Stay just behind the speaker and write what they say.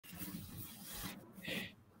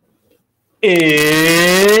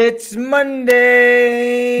It's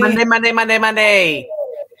Monday. Monday.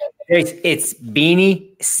 It's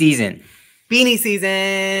beanie season. Beanie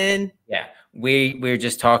season. Yeah. We're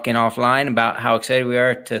just talking offline about how excited we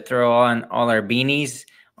are to throw on all our beanies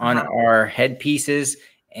on our headpieces,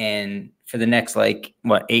 and for the next 8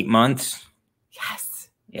 months. Yes.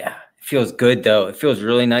 Yeah. It feels good though. It feels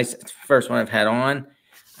really nice. It's the first one I've had on.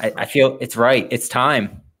 I feel it's right. It's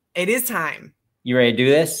time. It is time. You ready to do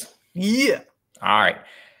this? Yeah. All right.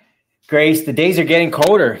 Grayce, the days are getting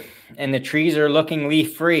colder and the trees are looking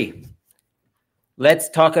leaf-free. Let's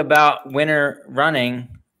talk about winter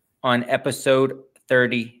running on episode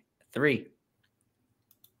 33.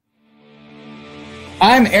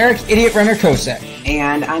 I'm Eric, Idiot Runner Kosek.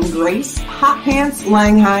 And I'm Grayce, Hot Pants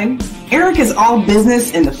Langheim. Eric is all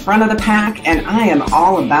business in the front of the pack, and I am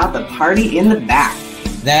all about the party in the back.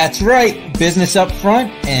 That's right, business up front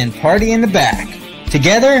and party in the back.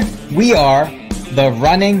 Together, we are the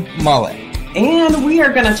Running Mullet. And we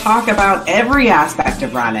are going to talk about every aspect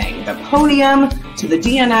of running, the podium to the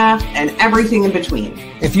DNF and everything in between.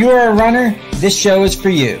 If you are a runner, this show is for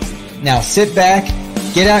you. Now sit back,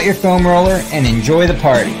 get out your foam roller, and enjoy the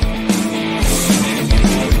party.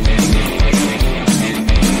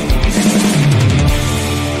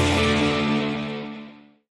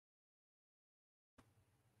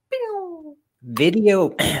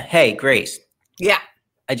 Video. Hey, Grayce. Yeah.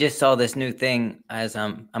 I just saw this new thing as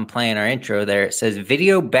I'm playing our intro there. It says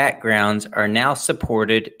video backgrounds are now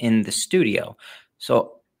supported in the studio.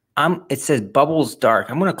 So it says bubbles dark.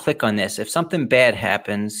 I'm going to click on this. If something bad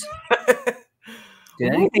happens.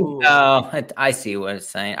 Did anything? I see what it's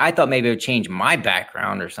saying. I thought maybe it would change my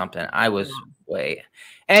background or something. I was way.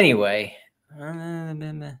 Anyway.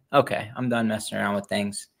 Okay. I'm done messing around with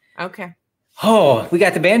things. Okay. Oh, we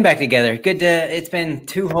got the band back together. Good. It's been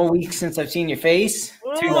 2 whole weeks since I've seen your face.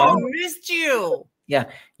 Too long. Missed you. Yeah.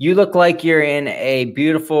 You look like you're in a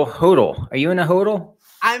beautiful hodl. Are you in a hodl?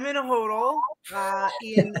 I'm in a hodl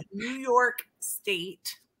in New York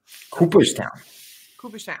State. Cooperstown.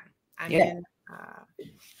 I'm in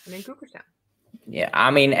Cooperstown. Yeah.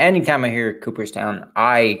 I mean, anytime I hear Cooperstown,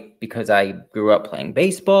 because I grew up playing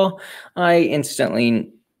baseball, I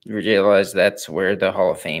instantly realize that's where the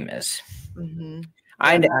Hall of Fame is. Mm-hmm.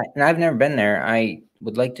 And I've never been there. I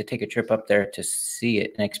would like to take a trip up there to see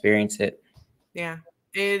it and experience it. Yeah,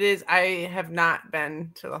 it is. I have not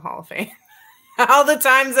been to the Hall of Fame all the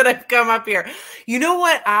times that I've come up here. You know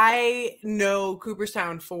what I know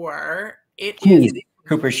Cooperstown for? Is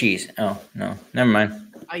Cooper cheese. Oh, no. Never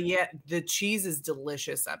mind. Yeah, the cheese is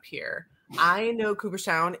delicious up here. I know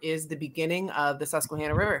Cooperstown is the beginning of the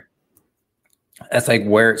Susquehanna River. That's like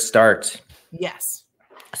where it starts. Yes.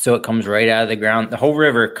 So it comes right out of the ground. The whole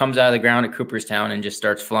river comes out of the ground at Cooperstown and just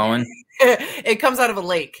starts flowing. It comes out of a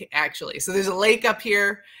lake, actually. So there's a lake up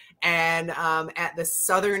here, and at the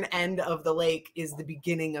southern end of the lake is the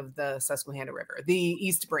beginning of the Susquehanna River, the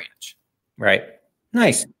East Branch. Right.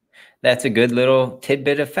 Nice. That's a good little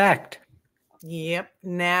tidbit of fact. Yep.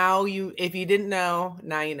 Now if you didn't know,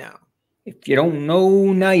 now you know. If you don't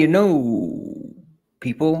know, now you know,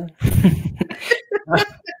 people.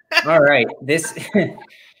 All right. This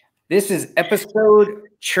is episode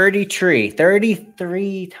 33.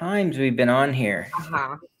 33 times we've been on here.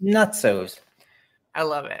 Nutsos. I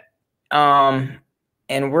love it.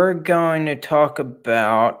 And we're going to talk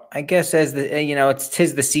about, I guess, as it's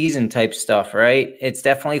 'tis the season type stuff, right? It's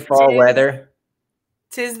definitely fall weather.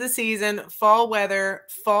 'Tis the season, fall weather,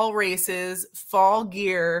 fall races, fall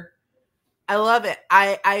gear. I love it.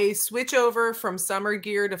 I switch over from summer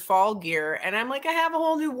gear to fall gear, and I'm like, I have a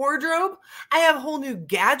whole new wardrobe. I have whole new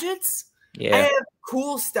gadgets. Yeah. I have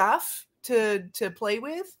cool stuff to play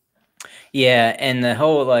with. Yeah, and the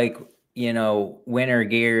whole winter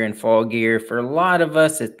gear and fall gear for a lot of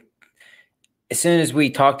us. As soon as we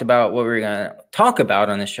talked about what we were going to talk about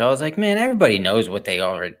on the show, I was like, man, everybody knows what they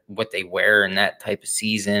wear in that type of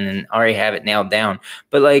season and already have it nailed down.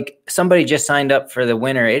 But somebody just signed up for the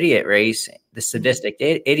winter idiot race, the sadistic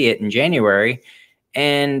idiot in January,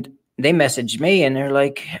 and they messaged me and they're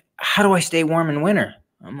like, how do I stay warm in winter?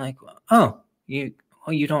 I'm like, you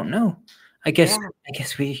don't know. I guess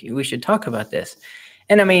we should talk about this.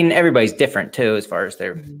 And I mean, everybody's different too, as far as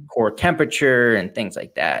their core temperature and things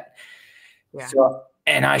like that. Yeah. So,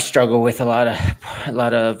 and I struggle with a lot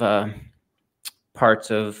of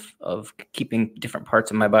parts of keeping different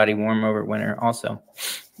parts of my body warm over winter also.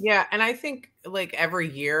 Yeah. And I think every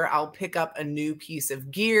year I'll pick up a new piece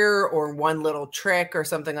of gear or one little trick or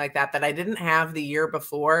something like that I didn't have the year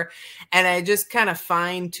before. And I just kind of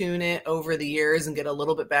fine tune it over the years and get a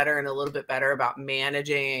little bit better about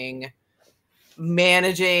managing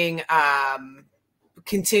managing,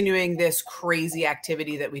 continuing this crazy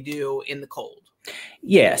activity that we do in the cold.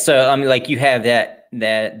 Yeah. So, I mean, like you have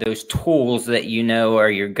those tools that, are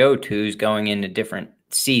your go-tos going into different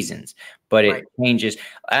seasons, but it changes.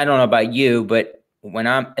 I don't know about you, but when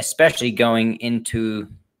I'm especially going into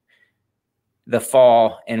the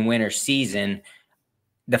fall and winter season,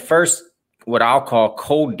 the first, what I'll call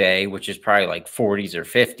cold day, which is probably like 40s or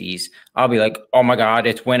 50s, I'll be like, oh my God,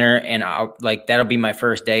 it's winter. And that'll be my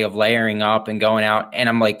first day of layering up and going out. And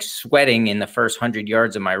I'm like sweating in the first 100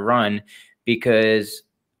 yards of my run because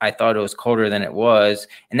I thought it was colder than it was.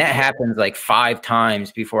 And that happens like 5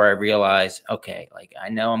 times before I realize, okay, like I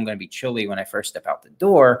know I'm going to be chilly when I first step out the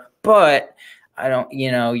door, but I don't,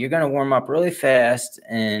 you're going to warm up really fast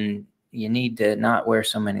and you need to not wear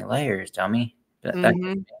so many layers, dummy.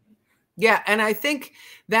 Yeah. And I think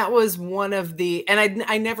that was one of the, and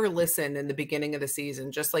I never listen in the beginning of the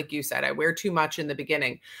season, just like you said, I wear too much in the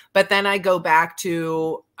beginning, but then I go back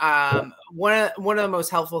to, one of the most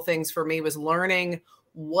helpful things for me was learning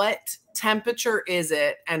what temperature is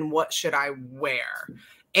it and what should I wear,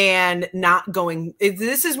 and not going,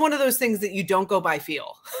 this is one of those things that you don't go by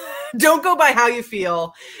feel. Don't go by how you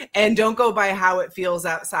feel, and don't go by how it feels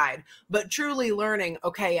outside, but truly learning,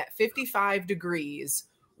 okay, at 55 degrees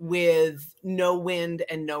with no wind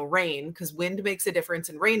and no rain, because wind makes a difference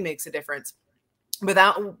and rain makes a difference.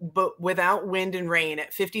 Without wind and rain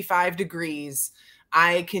at 55 degrees,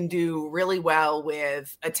 I can do really well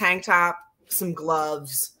with a tank top, some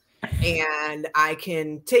gloves, and I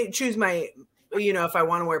can choose my, if I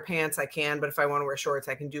want to wear pants, I can, but if I want to wear shorts,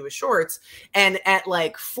 I can do with shorts. And at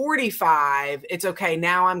like 45, it's okay.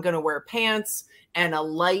 Now I'm going to wear pants and a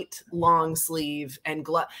light long sleeve and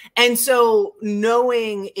glove. And so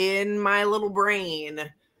knowing in my little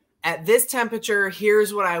brain at this temperature,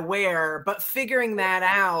 here's what I wear, but figuring that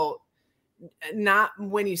out, not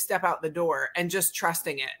when you step out the door, and just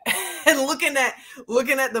trusting it and looking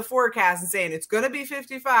at the forecast and saying it's going to be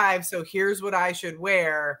 55. So here's what I should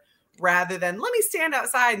wear, rather than let me stand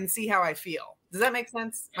outside and see how I feel. Does that make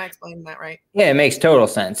sense? Am I explaining that right? Yeah, it makes total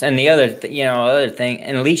sense. And the other thing,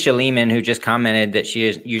 and Alicia Lehman, who just commented that she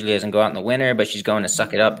usually doesn't go out in the winter, but she's going to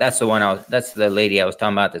suck it up. That's the lady I was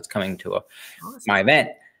talking about that's coming to my event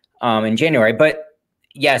in January. But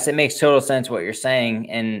yes, it makes total sense what you're saying.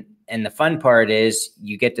 And the fun part is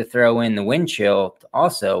you get to throw in the wind chill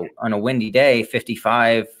also. On a windy day.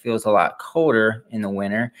 55 feels a lot colder in the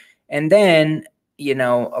winter. And then, a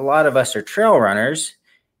lot of us are trail runners.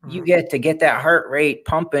 You get that heart rate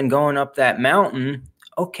pumping, going up that mountain.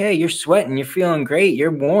 Okay, you're sweating, you're feeling great, you're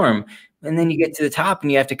warm. And then you get to the top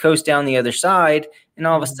and you have to coast down the other side. And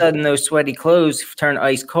all of a sudden those sweaty clothes turn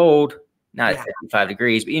ice cold, not at 55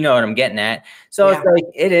 degrees, but you know what I'm getting at. So it's like,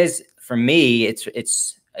 it is, for me,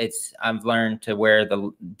 it's I've learned to wear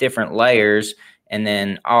the different layers. And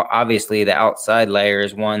then obviously the outside layer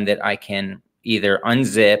is one that I can either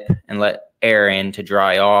unzip and let air in to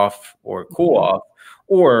dry off or cool off,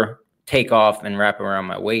 or take off and wrap around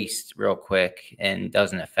my waist real quick and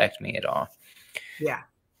doesn't affect me at all. Yeah.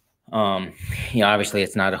 Obviously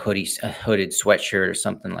it's not a hooded sweatshirt or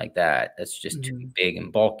something like that. That's just too big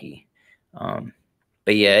and bulky.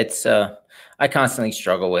 But yeah, it's, I constantly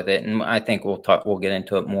struggle with it. And I think we'll get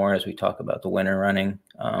into it more as we talk about the winter running,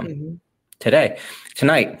 tonight.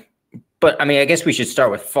 But I mean, I guess we should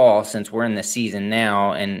start with fall, since we're in the season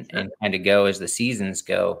now, and kind of go as the seasons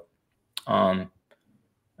go.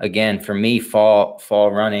 Again, for me, fall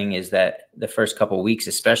running is that the first couple of weeks,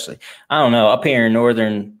 especially. I don't know, up here in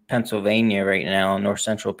northern Pennsylvania right now, north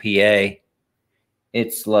central PA,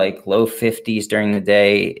 it's like low 50s during the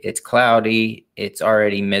day. It's cloudy. It's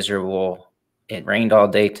already miserable. It rained all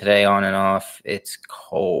day today, on and off. It's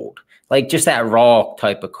cold, like just that raw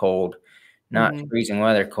type of cold, not freezing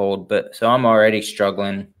weather cold. But so I'm already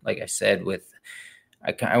struggling, like I said, with.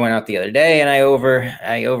 I went out the other day and I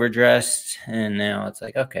overdressed, and now it's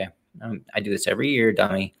like, okay, I do this every year,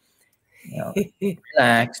 dummy.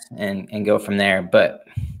 Relax and go from there. But,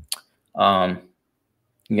 what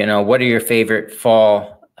are your favorite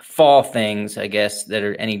fall things, I guess, that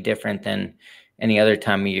are any different than any other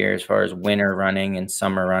time of year as far as winter running and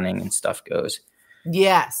summer running and stuff goes?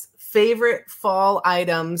 Yes. Favorite fall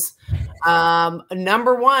items.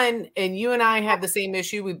 Number one, and you and I have the same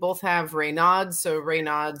issue. We both have Raynaud's. So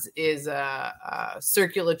Raynaud's is a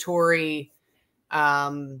circulatory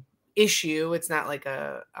issue. It's not like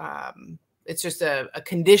it's just a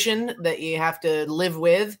condition that you have to live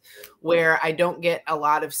with, where I don't get a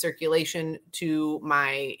lot of circulation to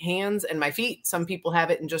my hands and my feet. Some people have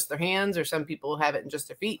it in just their hands, or some people have it in just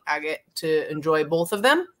their feet. I get to enjoy both of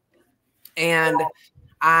them. And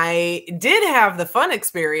I did have the fun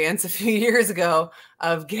experience a few years ago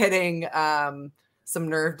of getting some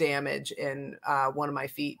nerve damage in one of my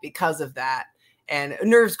feet because of that. And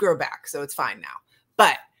nerves grow back, so it's fine now.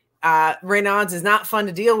 But Raynaud's is not fun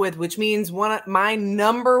to deal with, which means my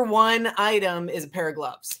number one item is a pair of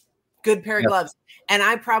gloves. Good pair of gloves. And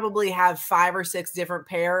I probably have 5 or 6 different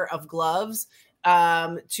pair of gloves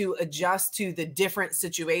to adjust to the different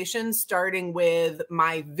situations, starting with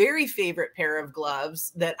my very favorite pair of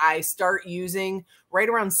gloves that I start using right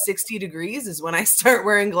around 60 degrees is when I start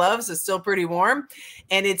wearing gloves. It's still pretty warm.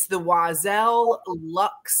 And it's the Oiselle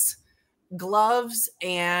Luxe gloves.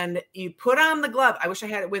 And you put on the glove. I wish I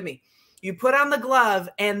had it with me. You put on the glove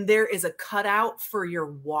and there is a cutout for your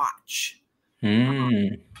watch.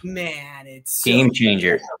 Man, it's game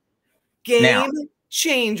changer.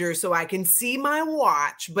 Changer, so I can see my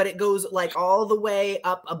watch, but it goes like all the way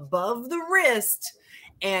up above the wrist,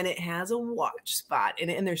 and it has a watch spot in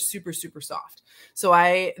it, and they're super, super soft. So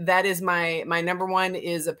that is my number one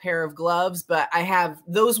is a pair of gloves, but I have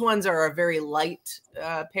those ones are a very light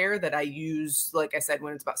pair that I use, like I said,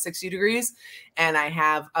 when it's about 60 degrees, and I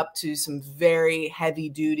have up to some very heavy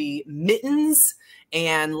duty mittens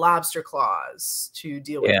and lobster claws to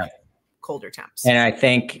deal with colder temps. And I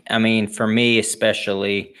think, I mean, for me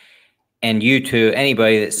especially, and you too,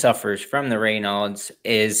 anybody that suffers from the Raynaud's,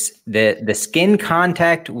 is the skin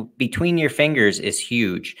contact between your fingers is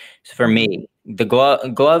huge. So for me, the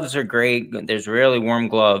gloves are great. There's really warm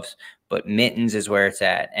gloves, but mittens is where it's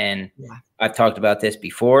at. And I've talked about this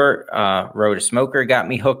before. Rhoda Smoker got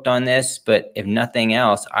me hooked on this, but if nothing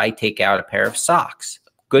else, I take out a pair of socks.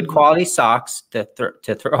 Good quality socks to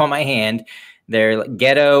throw on my hand. They're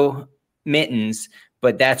ghetto mittens,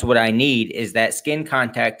 but that's what I need is that skin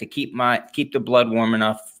contact to keep the blood warm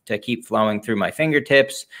enough to keep flowing through my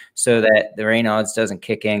fingertips so that the Raynaud's doesn't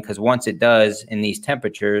kick in. Because once it does in these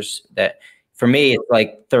temperatures, that for me it's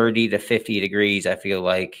like 30 to 50 degrees, I feel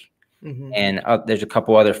like. And there's a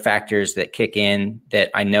couple other factors that kick in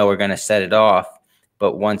that I know are going to set it off.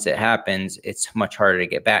 But once it happens, it's much harder to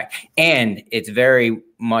get back. And it's very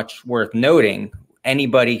much worth noting,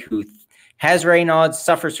 anybody who has Raynaud's,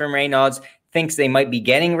 suffers from Raynaud's, thinks they might be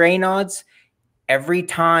getting Raynaud's, every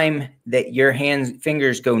time that your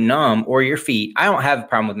fingers go numb, or your feet, I don't have a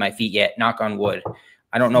problem with my feet yet, knock on wood.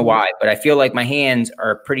 I don't know why, but I feel like my hands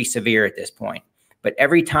are pretty severe at this point. But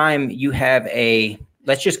every time you have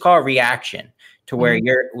let's just call it reaction, to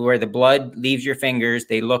where the blood leaves your fingers,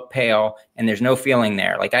 they look pale, and there's no feeling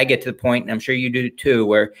there. Like I get to the point, and I'm sure you do too,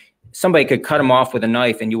 where somebody could cut them off with a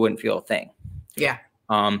knife and you wouldn't feel a thing. Yeah.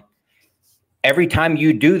 Every time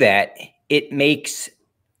you do that, it makes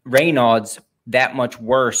Raynaud's that much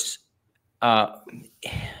worse. I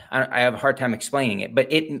have a hard time explaining it, but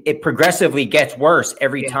it progressively gets worse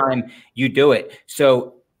every time you do it.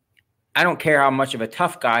 So I don't care how much of a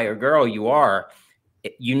tough guy or girl you are,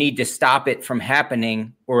 you need to stop it from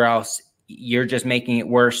happening, or else you're just making it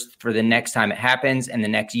worse for the next time it happens and the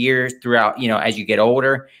next years throughout, as you get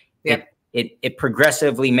older. It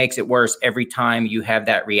progressively makes it worse every time you have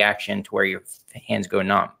that reaction to where your hands go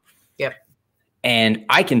numb. And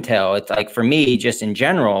I can tell, it's like for me, just in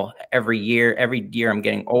general, every year I'm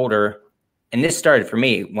getting older. And this started for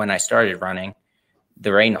me when I started running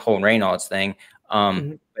the whole Raynaud's thing.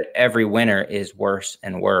 But every winter is worse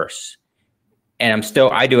and worse. And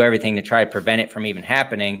I do everything to try to prevent it from even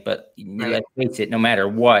happening. But let's face it, no matter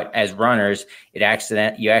what, as runners, you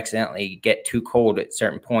accidentally get too cold at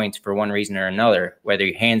certain points for one reason or another, whether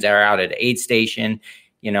your hands are out at an aid station,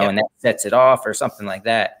 and that sets it off or something like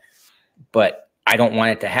that. But I don't want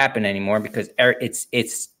it to happen anymore because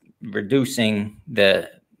it's reducing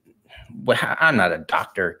I'm not a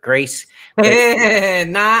doctor, Grayce.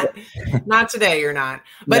 Not today, you're not.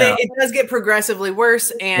 But no. It does get progressively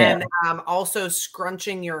worse. And also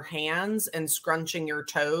scrunching your hands and scrunching your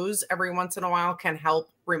toes every once in a while can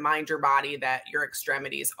help remind your body that your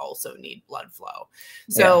extremities also need blood flow.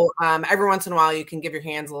 So every once in a while, you can give your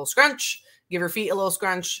hands a little scrunch, give your feet a little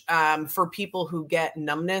scrunch. For people who get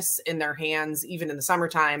numbness in their hands, even in the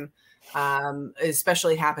summertime,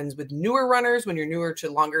 especially happens with newer runners when you're newer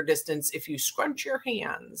to longer distance. If you scrunch your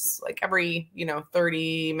hands like every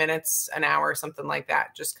 30 minutes, an hour, something like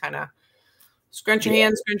that, just kind of scrunch your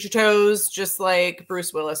hands, scrunch your toes, just like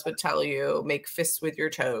Bruce Willis would tell you, make fists with your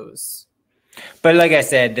toes. But like I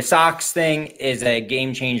said, the socks thing is a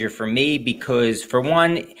game changer for me because, for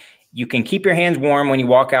one, you can keep your hands warm when you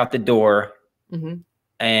walk out the door.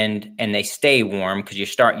 And they stay warm because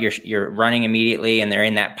you're running immediately and they're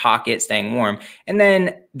in that pocket staying warm. And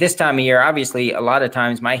then this time of year, obviously, a lot of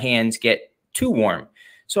times my hands get too warm.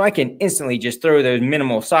 So I can instantly just throw those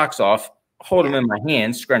minimal socks hold them in my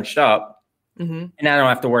hands, scrunched up, Mm-hmm. and I don't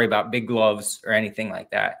have to worry about big gloves or anything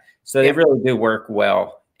like that. So they really do work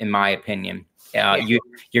well, in my opinion.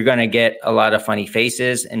 You're going to get a lot of funny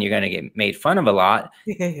faces, and you're going to get made fun of a lot.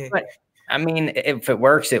 But I mean, if it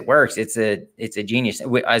works, it works. It's a genius.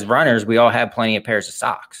 As runners, we all have plenty of pairs of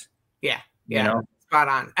socks. Yeah. You know? Spot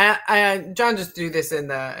on. John just threw this in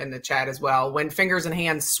the chat as well. When fingers and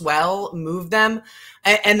hands swell, move them.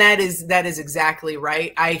 And that is exactly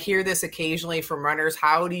right. I hear this occasionally from runners.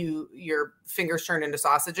 How do your fingers turn into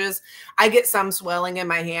sausages? I get some swelling in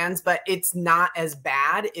my hands, but it's not as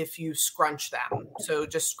bad if you scrunch them. So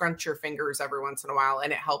just scrunch your fingers every once in a while,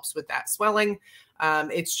 and it helps with that swelling.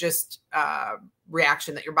 It's just a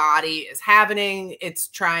reaction that your body is having. It's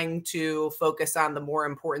trying to focus on the more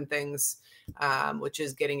important things, which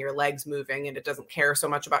is getting your legs moving, and it doesn't care so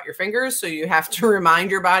much about your fingers. So you have to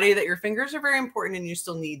remind your body that your fingers are very important and you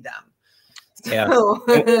still need them. Yeah. So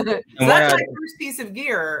that's my first piece of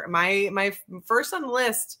gear. My first on the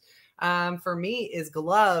list for me is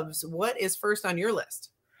gloves. What is first on your list?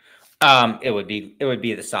 It would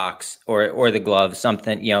be the socks or the gloves,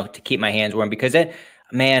 something, to keep my hands warm, because I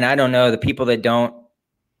don't know, the people that don't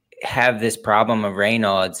have this problem of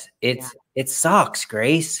Raynaud's, it sucks,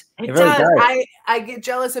 Grayce. It really does. I get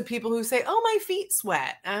jealous of people who say, "Oh, my feet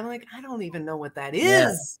sweat." And I'm like, I don't even know what that is.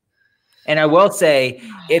 Yeah. And I will say,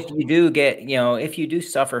 if you do get, if you do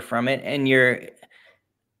suffer from it, and you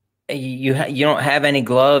don't have any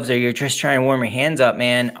gloves, or you're just trying to warm your hands up,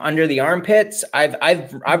 man, under the armpits,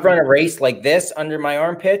 I've run a race like this under my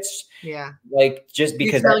armpits. Yeah. Like, just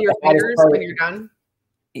because you smell your fingers when you're done.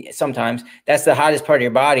 Sometimes that's the hottest part of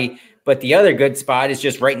your body. But the other good spot is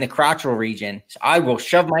just right in the crotchal region. So I will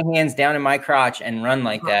shove my hands down in my crotch and run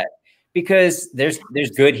like that, because there's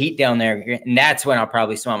good heat down there. And that's when I'll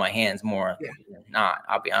probably smell my hands more than not.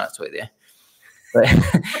 I'll be honest with you. But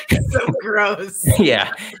so gross.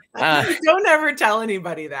 Yeah. Don't ever tell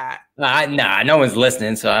anybody that. Nah, no one's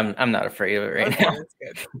listening, so I'm not afraid of it right now. That's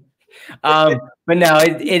good. But no,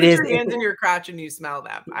 it is. Put your hands in your crotch and you smell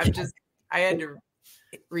them. I had to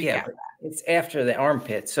recap that. It's after the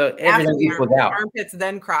armpit, so everything equals out. Armpits,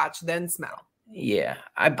 then crotch, then smell. Yeah,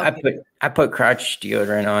 I put crotch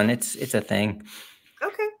deodorant on. It's a thing.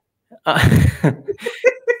 Okay.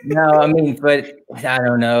 No, I mean, but I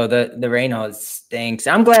don't know. The Raynaud's stinks.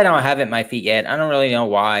 I'm glad I don't have it in my feet yet. I don't really know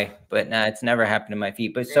why, but it's never happened to my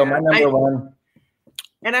feet. But so my number one.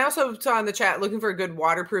 And I also saw in the chat, looking for a good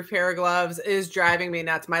waterproof pair of gloves is driving me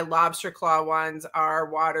nuts. My lobster claw ones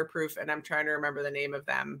are waterproof, and I'm trying to remember the name of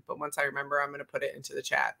them. But once I remember, I'm going to put it into the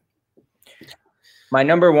chat. My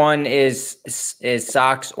number one is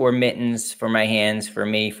socks or mittens for my hands, for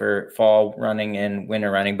me, for fall running and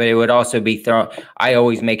winter running. But it would also be I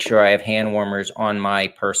always make sure I have hand warmers on my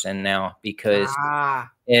person now, because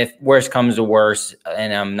if worse comes to worse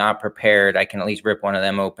and I'm not prepared, I can at least rip one of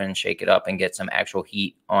them open, shake it up, and get some actual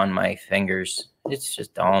heat on my fingers. It's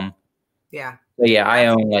just dumb. Yeah. But yeah, I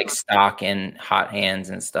own like stock and hot hands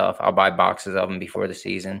and stuff. I'll buy boxes of them before the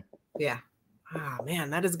season. Yeah. Oh,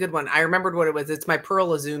 man, that is a good one. I remembered what it was. It's my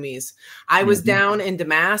Pearl Azumis. I was down in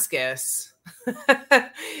Damascus,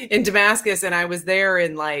 and I was there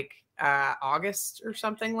in like August or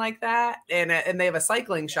something like that. And they have a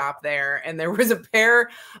cycling shop there. And there was a pair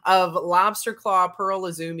of lobster claw Pearl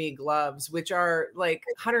Azumi gloves, which are like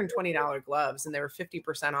 $120 gloves. And they were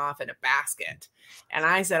 50% off in a basket. And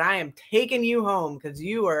I said, I am taking you home, because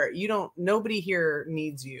nobody here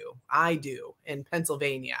needs you. I do, in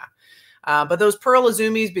Pennsylvania. But those Pearl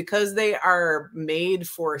Azumis, because they are made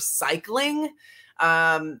for cycling,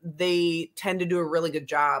 they tend to do a really good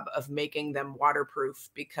job of making them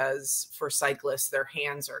waterproof, because for cyclists, their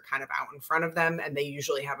hands are kind of out in front of them, and they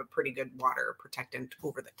usually have a pretty good water protectant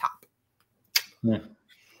over the top.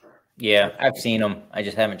 Yeah, I've seen them. I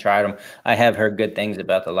just haven't tried them. I have heard good things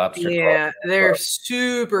about the lobster. Yeah, they're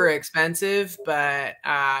super expensive, but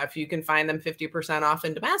if you can find them 50% off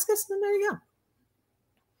in Damascus, then there you go.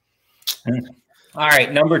 All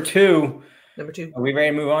right, number two. Are we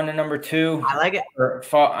ready to move on to number two? I like it. For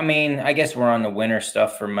fall, I mean, I guess we're on the winter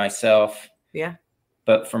stuff for myself. Yeah.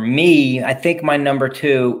 But for me, I think my number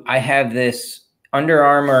two, I have this Under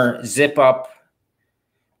Armour zip up.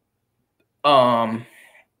 I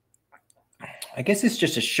guess it's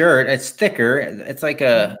just a shirt. It's thicker. It's like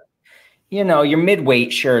a, your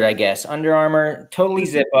mid-weight shirt, I guess. Under Armour, totally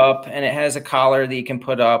zip up, and it has a collar that you can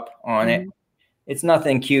put up on it. It's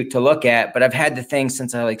nothing cute to look at, but I've had the thing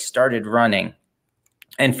since I started running.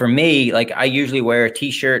 And for me, I usually wear a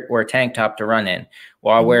t-shirt or a tank top to run in.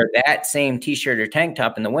 Well, I'll wear that same t-shirt or tank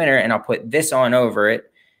top in the winter, and I'll put this on over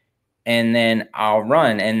it. and then I'll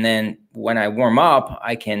run. And then when I warm up,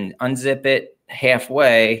 I can unzip it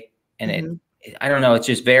halfway, and I don't know, it's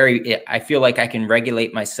just I feel like I can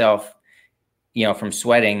regulate myself, from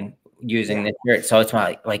sweating using the shirt. So it's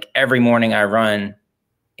like every morning I run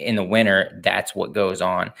in the winter, that's what goes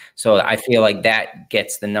on. So I feel like that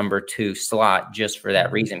gets the number 2 slot just for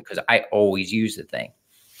that reason, because I always use the thing.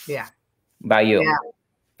 Yeah. About you?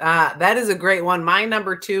 Yeah. That is a great one. My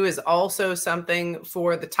number 2 is also something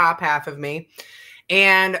for the top half of me.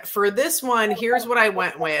 And for this one, here's what I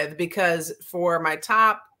went with, because for my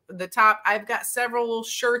the top, I've got several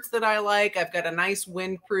shirts that I like. I've got a nice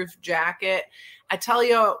windproof jacket. I tell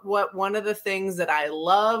you what, one of the things that I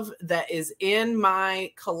love that is in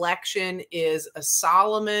my collection is a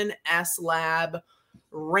Salomon S-Lab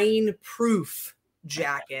rainproof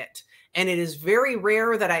jacket. And it is very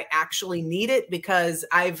rare that I actually need it, because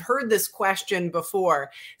I've heard this question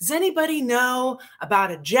before. Does anybody know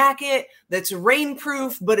about a jacket that's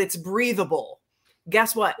rainproof, but it's breathable?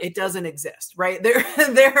 Guess what? It doesn't exist, right? There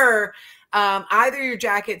are either your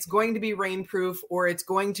jacket's going to be rainproof, or it's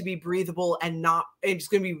going to be breathable and it's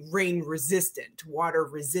going to be rain resistant, water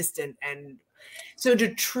resistant. And so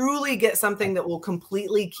to truly get something that will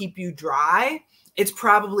completely keep you dry, it's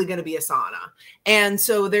probably going to be a sauna. And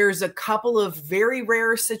so there's a couple of very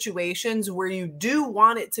rare situations where you do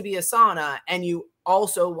want it to be a sauna and you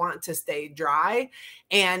also want to stay dry.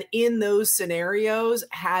 And in those scenarios,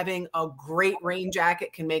 having a great rain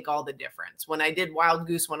jacket can make all the difference. When I did Wild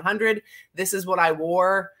Goose 100, this is what I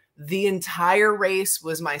wore. The entire race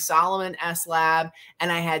was my Salomon S-Lab,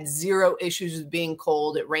 and I had 0 issues with being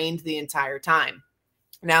cold. It rained the entire time.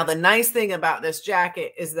 Now, the nice thing about this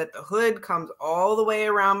jacket is that the hood comes all the way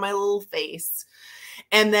around my little face,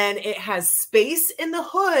 and then it has space in the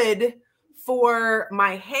hood for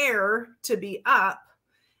my hair to be up.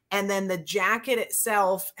 And then the jacket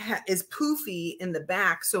itself is poofy in the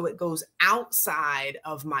back, so it goes outside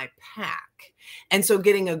of my pack. And so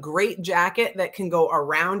getting a great jacket that can go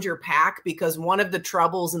around your pack, because one of the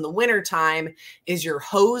troubles in the wintertime is your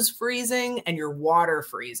hose freezing and your water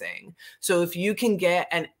freezing. So if you can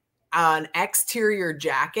get an exterior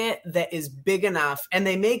jacket that is big enough, and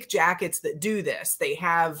they make jackets that do this. They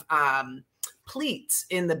have pleats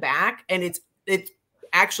in the back, and it's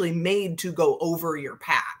actually made to go over your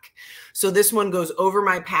pack. So this one goes over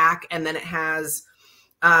my pack, and then it has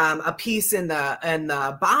a piece in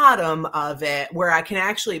the bottom of it where I can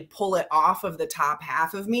actually pull it off of the top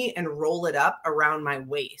half of me and roll it up around my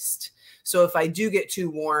waist. So if I do get too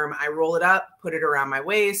warm, I roll it up, put it around my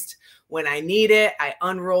waist. When I need it, I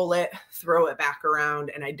unroll it, throw it back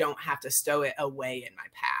around, and I don't have to stow it away in my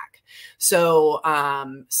pack. So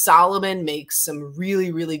Salomon makes some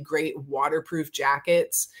really, really great waterproof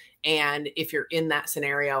jackets. And if you're in that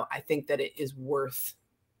scenario, I think that it is worth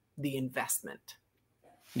the investment.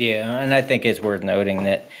 Yeah, and I think it's worth noting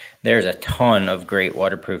that there's a ton of great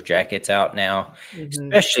waterproof jackets out now,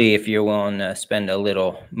 especially if you're willing to spend a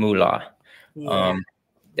little moolah. Yeah.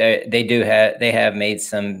 They have made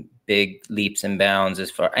some big leaps and bounds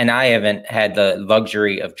and I haven't had the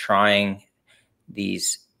luxury of trying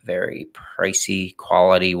these very pricey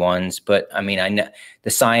quality ones, but I mean, I know the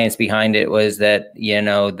science behind it was that,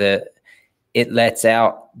 it lets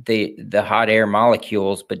out the hot air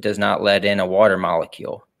molecules, but does not let in a water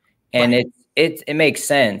molecule. And right. It makes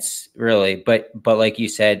sense, really. But like you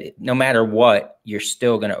said, no matter what, you're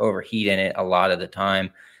still going to overheat in it a lot of the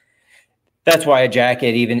time. That's why a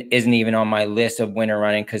jacket isn't even on my list of winter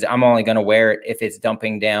running, because I'm only going to wear it if it's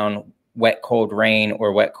dumping down wet, cold rain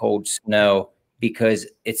or wet, cold snow, because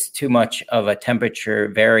it's too much of a temperature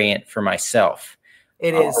variant for myself.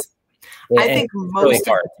 It is. I think most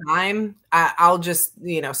of the time I'll just,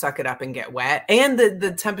 suck it up and get wet. And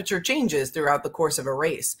the temperature changes throughout the course of a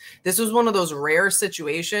race. This was one of those rare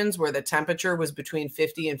situations where the temperature was between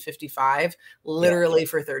 50 and 55, literally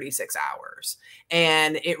for 36 hours.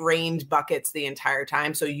 And it rained buckets the entire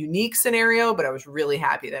time. So unique scenario, but I was really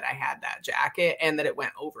happy that I had that jacket and that it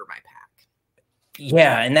went over my pack.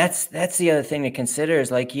 Yeah. And that's the other thing to consider is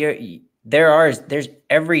like there's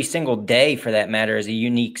every single day for that matter is a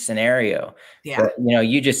unique scenario. Yeah. But,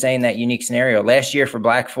 you just saying that unique scenario last year for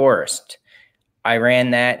Black Forest, I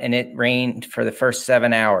ran that and it rained for the first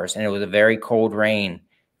 7 hours and it was a very cold rain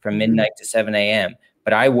from midnight to 7 a.m.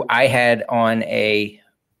 But I had on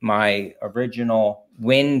my original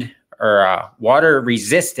wind or water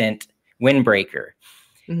resistant windbreaker,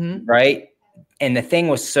 right? And the thing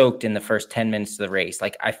was soaked in the first 10 minutes of the race.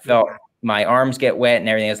 Like I felt my arms get wet and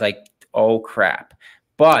everything. I was like, oh crap.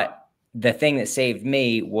 But the thing that saved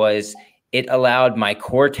me was it allowed my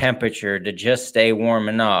core temperature to just stay warm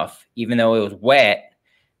enough, even though it was wet,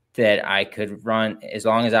 that I could run as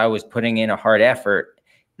long as I was putting in a hard effort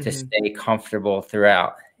to stay comfortable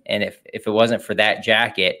throughout. And if it wasn't for that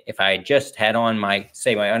jacket, if I just had on my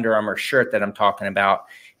Under Armour shirt that I'm talking about,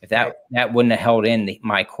 if that wouldn't have held in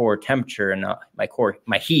my core temperature enough,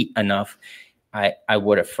 my heat enough, I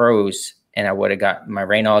would have froze, and I would have got my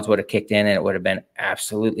Reynolds would have kicked in, and it would have been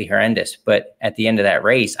absolutely horrendous. But at the end of that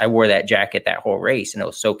race, I wore that jacket that whole race, and it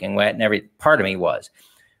was soaking wet, and every part of me was.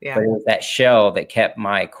 Yeah. But it was that shell that kept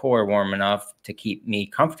my core warm enough to keep me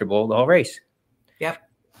comfortable the whole race. Yep.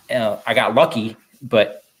 I got lucky,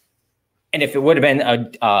 and if it would have been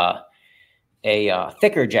a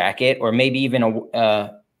thicker jacket, or maybe even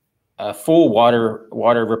a full water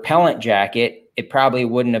repellent jacket, it probably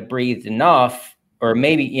wouldn't have breathed enough, or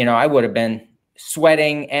maybe, I would have been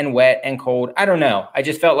sweating and wet and cold. I don't know. I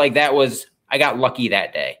just felt like I got lucky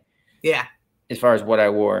that day. Yeah. As far as what I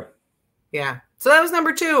wore. Yeah. So that was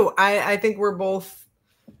number 2. I think we're both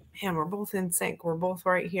in sync. We're both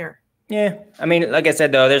right here. Yeah. I mean, like I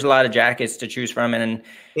said, though, there's a lot of jackets to choose from, and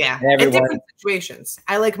different situations.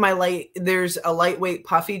 I like there's a lightweight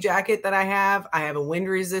puffy jacket that I have. I have a wind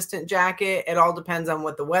resistant jacket. It all depends on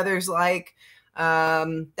what the weather's like.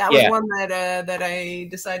 That was one that I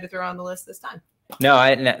decided to throw on the list this time. No,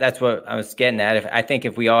 that's what I was getting at. I think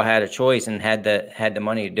if we all had a choice and had the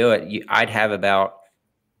money to do it, I'd have about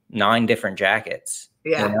 9 different jackets.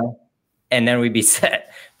 Yeah. And then we'd be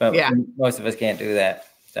set. But most of us can't do that.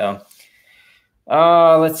 So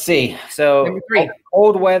let's see. So number 3.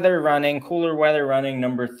 Cold weather running, cooler weather running,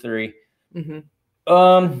 number 3.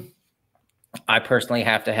 I personally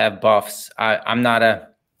have to have buffs. I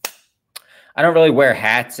don't really wear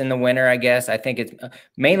hats in the winter, I guess. I think it's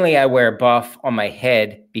mainly I wear a buff on my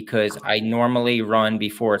head because I normally run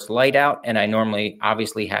before it's light out, and I normally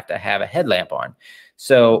obviously have to have a headlamp on.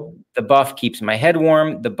 So the buff keeps my head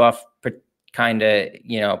warm. The buff kind of,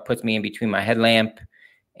 puts me in between my headlamp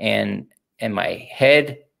and my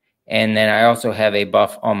head. And then I also have a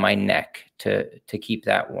buff on my neck to keep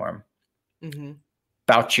that warm.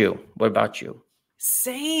 About you. What about you?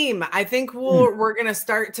 Same. I think we're going to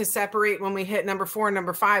start to separate when we hit number 4 and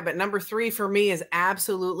number 5, but number 3 for me is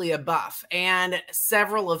absolutely a buff, and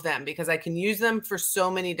several of them, because I can use them for so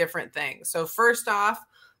many different things. So first off,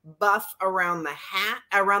 buff around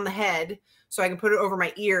the head, so I can put it over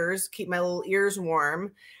my ears, keep my little ears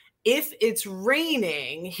warm. If it's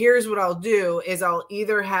raining, here's what I'll do is I'll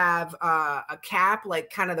either have a cap,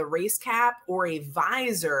 like kind of the race cap, or a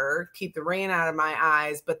visor, keep the rain out of my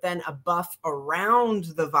eyes, but then a buff around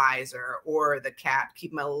the visor or the cap,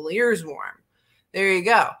 keep my little ears warm. There you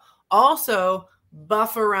go. Also,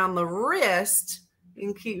 buff around the wrist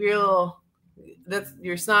and keep that's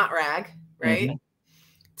your snot rag, right?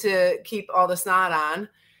 To keep all the snot on.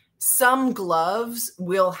 Some gloves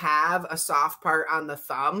will have a soft part on the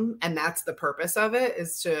thumb, and that's the purpose of it,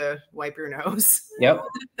 is to wipe your nose. Yep.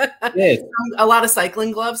 A lot of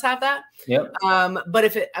cycling gloves have that. Yep. But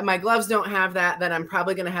if my gloves don't have that, then I'm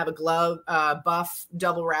probably going to have a buff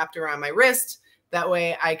double wrapped around my wrist. That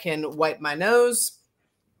way I can wipe my nose.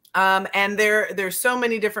 And there's so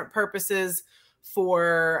many different purposes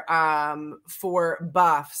for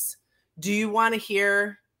buffs. Do you want to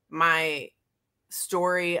hear my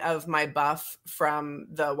story of my buff from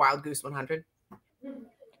the Wild Goose 100?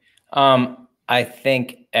 I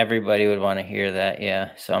think everybody would want to hear that.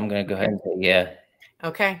 Yeah. So I'm going to go ahead and say, yeah.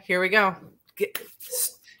 Okay, here we go. Get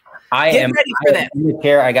ready for this.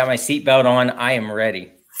 I got my seatbelt on. I am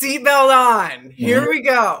ready. Seatbelt on. Here we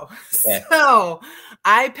go. Yeah. So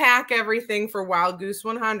I pack everything for Wild Goose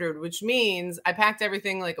 100, which means I packed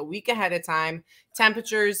everything like a week ahead of time.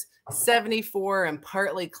 Temperatures 74 and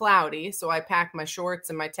partly cloudy. So I packed my shorts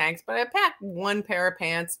and my tanks, but I packed 1 pair of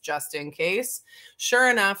pants just in case. Sure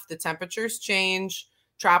enough, the temperatures change.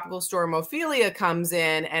 Tropical storm Ophelia comes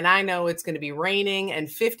in, and I know it's going to be raining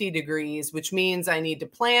and 50 degrees, which means I need to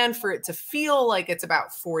plan for it to feel like it's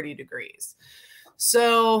about 40 degrees.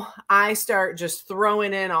 So I start just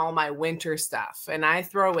throwing in all my winter stuff, and I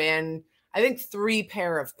throw in, I think, 3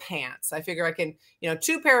 pair of pants. I figure I can,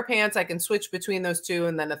 2 pair of pants, I can switch between those 2,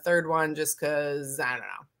 and then a third one just because, I don't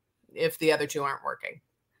know, if the other 2 aren't working.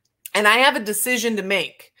 And I have a decision to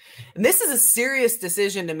make. And this is a serious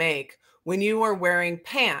decision to make when you are wearing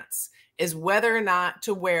pants, is whether or not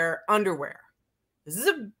to wear underwear. This is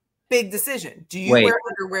a big decision. Do you wear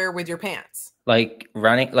underwear with your pants? Like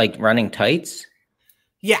running tights?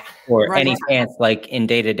 Yeah. Or any pants like in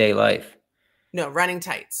day-to-day life? No, running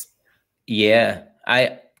tights. Yeah.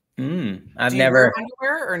 I've never wear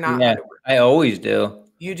underwear or not underwear? I always do.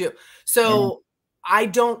 You do. So I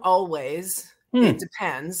don't always. It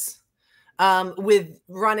depends. With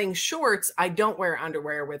running shorts, I don't wear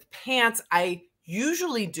underwear. With pants, I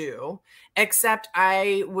usually do, except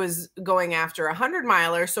I was going after a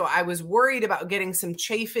 100-miler. So I was worried about getting some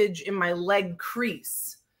chafage in my leg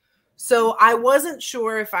crease. So I wasn't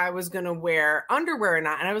sure if I was going to wear underwear or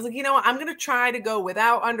not. And I was like, you know what? I'm going to try to go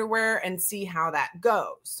without underwear and see how that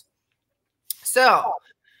goes. So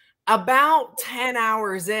about 10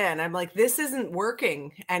 hours in, I'm like, this isn't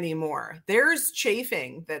working anymore. There's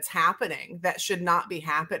chafing that's happening that should not be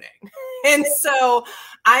happening. And so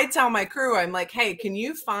I tell my crew, I'm like, hey, can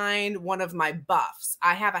you find one of my buffs?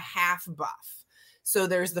 I have a half buff. So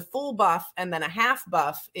there's the full buff, and then a half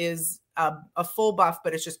buff is a full buff,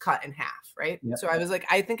 but it's just cut in half, right? Yep. So I was like,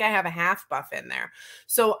 I think I have a half buff in there.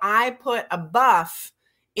 So I put a buff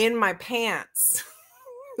in my pants,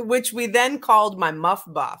 which we then called my muff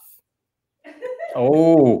buff.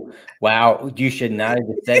 Oh, wow. You should not have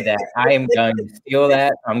said that. I am going to steal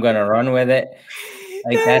that. I'm going to run with it.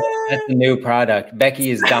 Like that's the new product.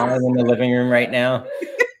 Becky is dying in the living room right now.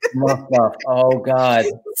 Muff buff. Oh God.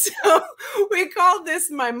 So we called this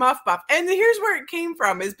my muff buff. And here's where it came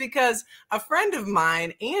from, is because a friend of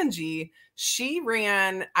mine, Angie,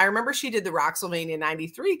 I remember she did the Roxylvania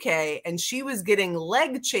 93K, and she was getting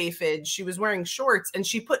leg chafage. She was wearing shorts, and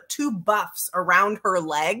she put 2 buffs around her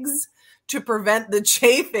legs to prevent the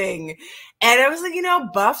chafing. And I was like,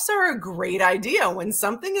 buffs are a great idea. When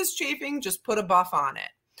something is chafing, just put a buff on it.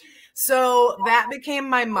 So that became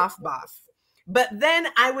my muff buff. But then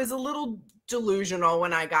I was a little delusional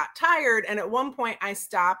when I got tired. And at one point I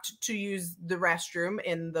stopped to use the restroom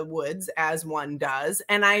in the woods, as one does.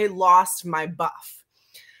 And I lost my buff.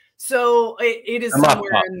 So it is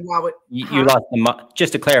somewhere in Wildwood. You lost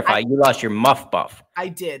just to clarify, you lost your muff buff. I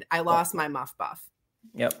did. I lost my muff buff.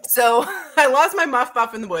 Yep. So I lost my muff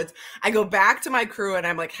buff in the woods. I go back to my crew and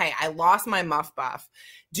I'm like, hey, I lost my muff buff.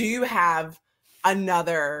 Do you have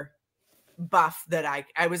another buff that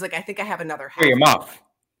I was like, I think I have another half for your muff.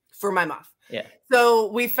 For my muff. Yeah.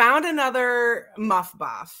 So we found another muff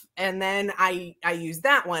buff, and then I used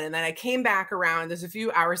that one, and then I came back around. There's a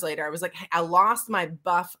few hours later. I was like, hey, I lost my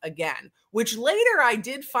buff again, which later I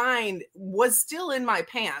did find was still in my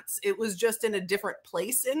pants. It was just in a different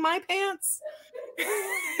place in my pants.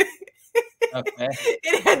 Okay.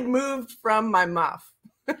 It had moved from my muff.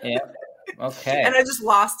 Yeah. Okay. And I just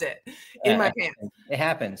lost it in my pants. It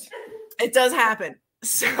happens. It does happen.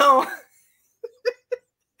 So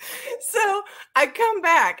I come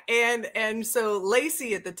back, and so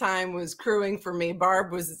Lacey at the time was crewing for me.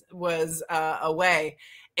 Barb was away.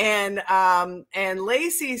 And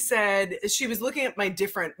Lacey said, she was looking at my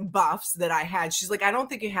different buffs that I had. She's like, I don't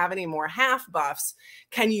think you have any more half buffs.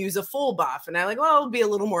 Can you use a full buff? And I'm like, well, it'll be a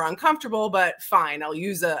little more uncomfortable, but fine. I'll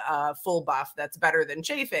use a full buff. That's better than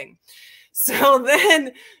chafing. So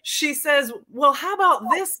then she says, well, how about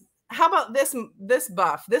this? How about this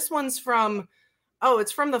buff? This one's from,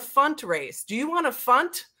 it's from the F.U.N race. Do you want a F.U.N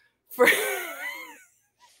for?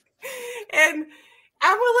 And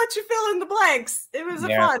I will let you fill in the blanks. It was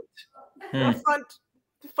a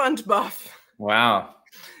F.U.N buff. Wow.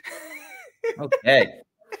 Okay.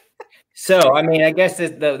 So, I mean, I guess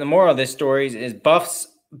the moral of this story is buffs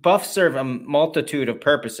serve a multitude of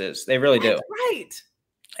purposes. They really do. That's right.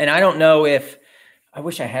 And I don't know if, I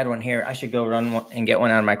wish I had one here. I should go run one and get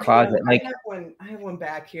one out of my closet. I have one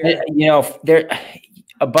back here.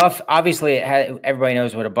 A buff, obviously everybody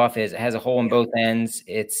knows what a buff is. It has a hole in both ends.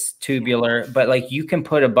 It's tubular, but like you can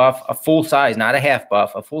put a buff, a full size, not a half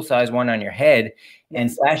buff, a full size one on your head and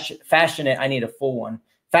fashion it. I need a full one.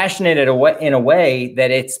 Fashion it in a way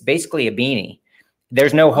that it's basically a beanie.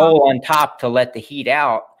 There's no hole on top to let the heat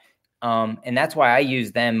out. And that's why I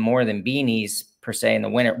use them more than beanies per se in the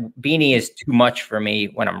winter. Beanie is too much for me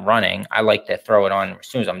when I'm running. I like to throw it on as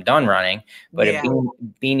soon as I'm done running, but a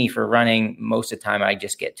beanie for running, most of the time I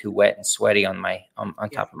just get too wet and sweaty on my on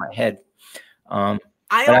top of my head. I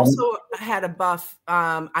also had a buff.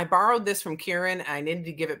 I borrowed this from Kieran. I needed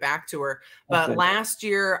to give it back to her. But last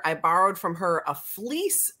year I borrowed from her a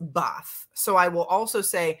fleece buff. So I will also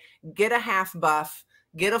say, get a half buff,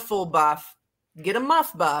 get a full buff, get a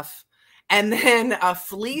muff buff, and then a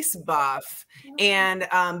fleece buff. And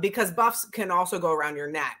because buffs can also go around your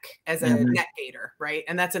neck as a neck gaiter, right?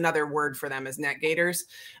 And that's another word for them, as neck gaiters.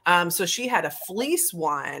 So she had a fleece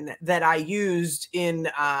one that I used in,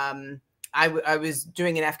 I was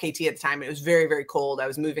doing an FKT at the time. It was very, very cold. I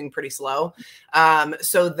was moving pretty slow.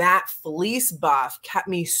 So that fleece buff kept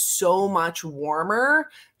me so much warmer,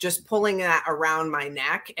 just pulling that around my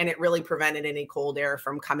neck. And it really prevented any cold air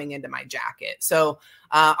from coming into my jacket. So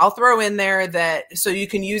I'll throw in there that, so you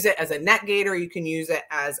can use it as a neck gaiter. You can use it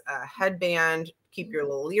as a headband. keep your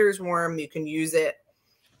little ears warm. You can use it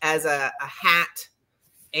as a hat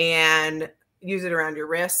and use it around your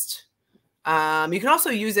wrist. You can also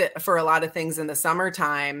use it for a lot of things in the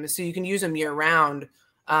summertime, so you can use them year round.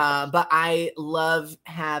 But I love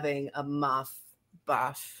having a muff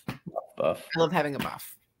buff. I love having a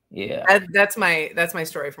buff. Yeah. That's my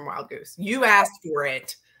story from Wild Goose. You asked for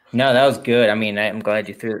it. No, that was good. I mean, I'm glad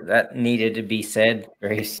you threw it. That needed to be said,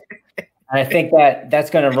 Grayce. I think that's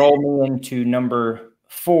going to roll me into number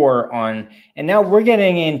 4 on, and now we're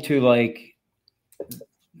getting into like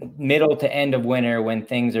middle to end of winter when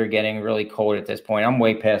things are getting really cold at this point. I'm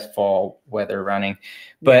way past fall weather running,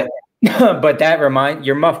 but but that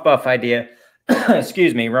your muff buff idea,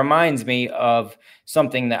 excuse me, reminds me of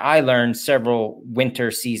something that I learned several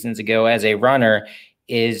winter seasons ago as a runner.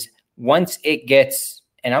 Is once it gets,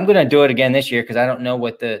 and I'm going to do it again this year because I don't know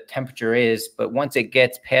what the temperature is, but once it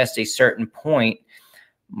gets past a certain point,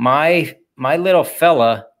 my little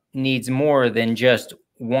fella needs more than just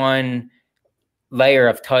one layer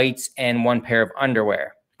of tights and one pair of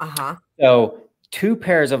underwear. So 2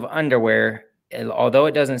 pairs of underwear, although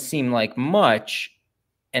it doesn't seem like much,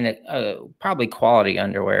 and it probably quality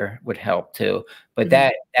underwear would help too, but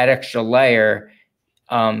that extra layer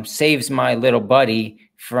saves my little buddy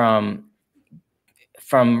from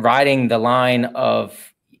riding the line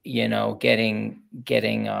of, getting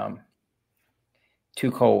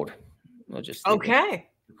too cold. We'll just too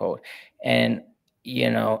cold. And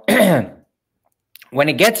when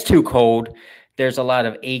it gets too cold, there's a lot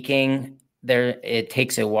of aching there. It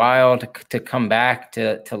takes a while to come back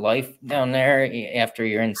to life down there after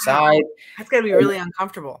you're inside. That's gotta be really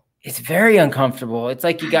uncomfortable. It's very uncomfortable. It's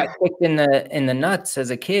like you got kicked in the nuts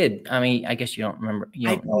as a kid. I mean, I guess you don't remember.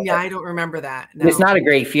 I don't remember that. No. It's not a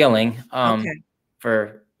great feeling,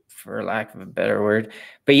 for lack of a better word.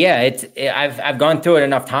 But yeah, I've gone through it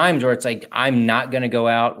enough times where it's like I'm not going to go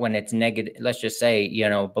out when it's negative. Let's just say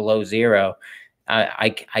below 0.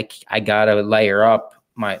 I gotta layer up.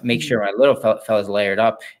 Make sure my little fella's layered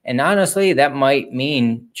up. And honestly, that might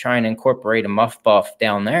mean trying to incorporate a muff buff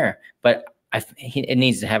down there, but it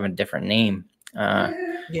needs to have a different name.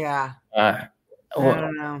 I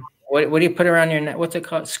don't know. What do you put around your neck? What's it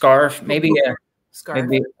called? Scarf? Maybe a scarf.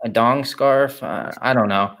 Maybe a dong scarf. I don't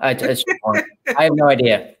know. I have no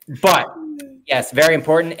idea. But yes, very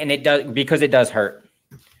important, and it does, because it does hurt.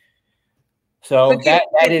 So that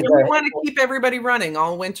is. We want to keep everybody running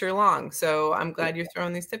all winter long. So I'm glad you're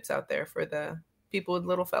throwing these tips out there for the people with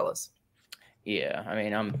little fellas. Yeah, I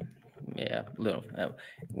mean, little.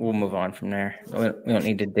 We'll move on from there. We don't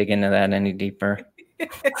need to dig into that any deeper.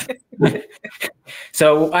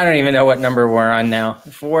 So I don't even know what number we're on now.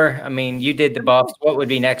 4. I mean, you did the buffs. What would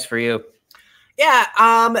be next for you?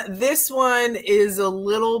 Yeah, this one is a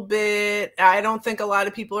little bit, I don't think a lot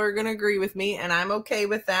of people are going to agree with me, and I'm okay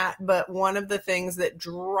with that. But one of the things that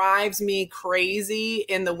drives me crazy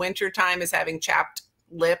in the wintertime is having chapped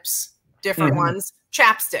lips, different ones,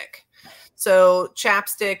 chapstick. So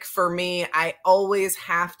chapstick for me, I always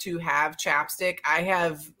have to have chapstick. I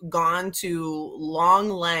have gone to long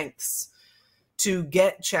lengths to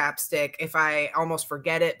get chapstick if I almost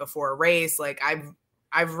forget it before a race. Like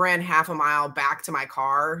I've ran half a mile back to my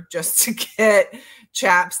car just to get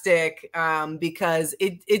chapstick because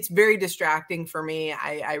it's very distracting for me.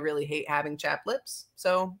 I really hate having chapped lips.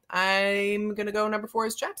 So I'm going to go number 4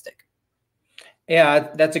 is chapstick. Yeah,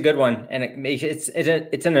 that's a good one. And it's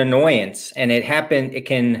an annoyance, and it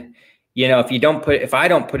can, if I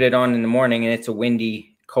don't put it on in the morning and it's a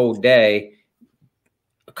windy, cold day,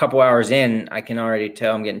 a couple hours in, I can already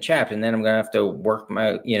tell I'm getting chapped, and then I'm going to have to work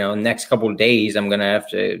my, next couple of days, I'm going to have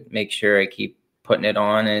to make sure I keep putting it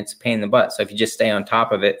on, and it's a pain in the butt. So if you just stay on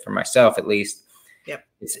top of it, for myself, at least,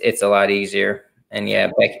 it's a lot easier. And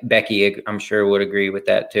yeah, Becky, I'm sure would agree with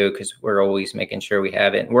that too, because we're always making sure we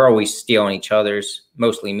have it. We're always stealing each other's,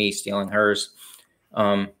 mostly me stealing hers.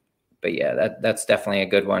 But yeah, that's definitely a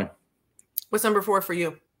good one. What's number 4 for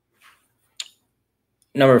you?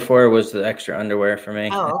 Number 4 was the extra underwear for me.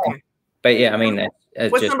 Oh, okay. But yeah, I mean,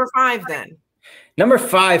 what's number 5 then? Number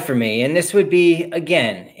 5 for me, and this would be,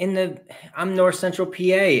 again, I'm North Central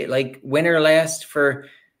PA. Like, winter lasts for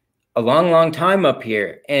a long, long time up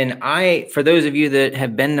here. And for those of you that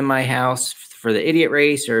have been to my house for the idiot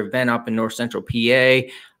race or have been up in North Central PA,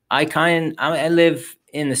 I live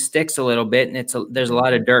in the sticks a little bit, and there's a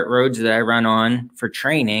lot of dirt roads that I run on for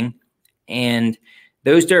training. And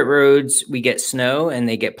those dirt roads, we get snow and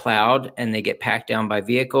they get plowed and they get packed down by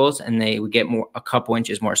vehicles, and we get a couple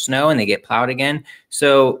inches more snow and they get plowed again.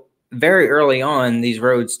 So very early on, these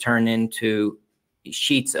roads turn into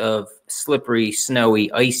sheets of slippery,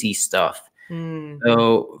 snowy, icy stuff.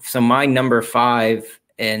 So my number 5,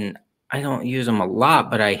 and I don't use them a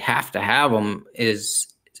lot, but I have to have them,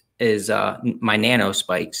 is my nano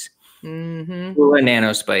spikes. Catula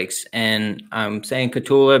nano spikes. And I'm saying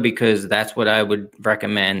Catula because that's what I would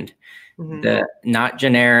recommend. The not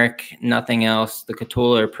generic, nothing else. The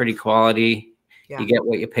Catula are pretty quality. You get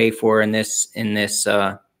what you pay for in this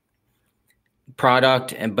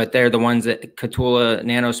product, but they're the ones that Catula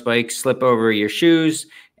nano spikes slip over your shoes,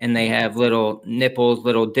 and they have little nipples,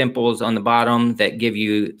 little dimples on the bottom that give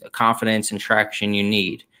you the confidence and traction you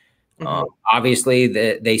need. Obviously,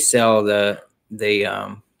 they sell the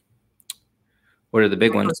what are the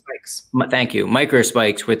big ones? Spikes. Thank you, micro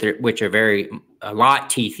spikes, which are a lot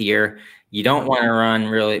teethier. You don't want to run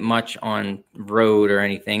really much on road or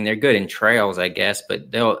anything. They're good in trails, I guess,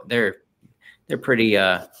 but they're pretty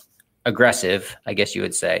aggressive, I guess you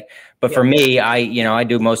would say. But for me, I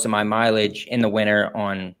do most of my mileage in the winter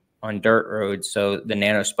on dirt roads, so the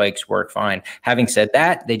nano spikes work fine. Having said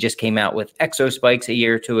that, they just came out with exo spikes a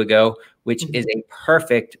year or two ago, which is a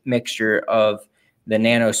perfect mixture of the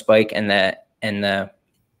nano spike and the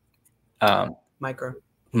micro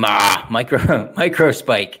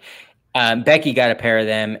spike. Becky got a pair of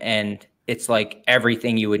them, and it's like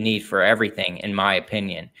everything you would need for everything, in my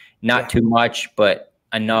opinion. Not too much, but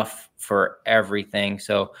enough for everything.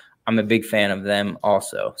 So I'm a big fan of them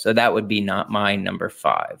also. So that would be not my number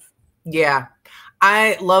 5. Yeah.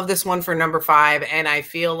 I love this one for number 5. And I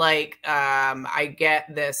feel like I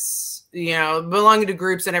get this, belonging to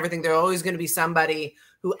groups and everything. There's always going to be somebody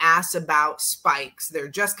who asks about spikes. They're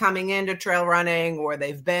just coming into trail running, or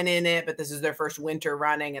they've been in it, but this is their first winter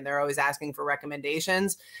running, and they're always asking for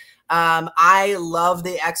recommendations. I love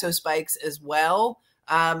the exo spikes as well.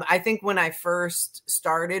 I think when I first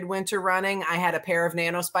started winter running, I had a pair of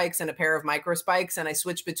nano spikes and a pair of micro spikes, and I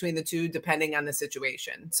switched between the two depending on the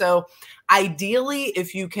situation. So ideally,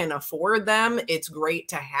 if you can afford them, it's great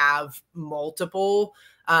to have multiple,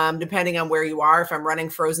 depending on where you are. If I'm running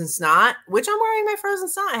frozen snot, which I'm wearing my frozen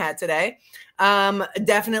snot hat today,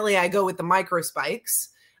 definitely I go with the micro spikes.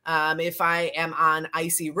 If I am on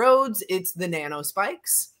icy roads, it's the nano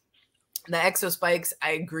spikes. The exo spikes,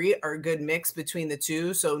 I agree, are a good mix between the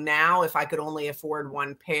two. So now if I could only afford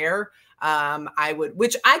one pair, I would,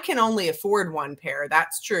 which I can only afford one pair.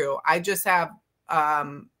 That's true. I just have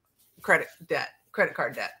credit card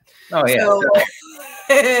debt. Oh, yeah. So,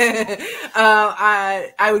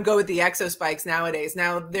 I would go with the exo spikes nowadays.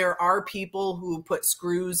 Now, there are people who put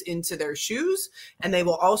screws into their shoes, and they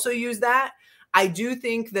will also use that. I do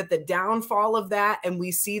think that the downfall of that, and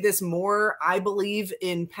we see this more, I believe,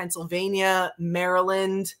 in Pennsylvania,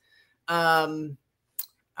 Maryland,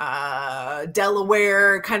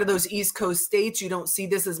 Delaware, kind of those East Coast states. You don't see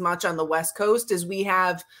this as much on the West Coast, as we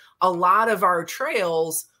have a lot of our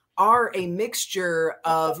trails are a mixture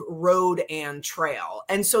of road and trail.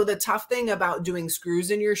 And so the tough thing about doing screws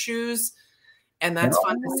in your shoes, and that's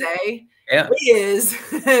fun to say, is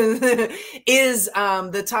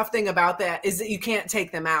the tough thing about that is that you can't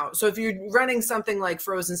take them out. So if you're running something like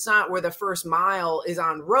frozen snot where the first mile is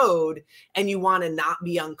on road and you want to not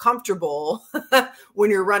be uncomfortable when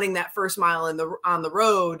you're running that first mile on the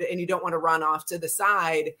road, and you don't want to run off to the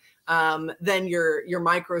side, then your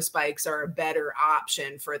micro spikes are a better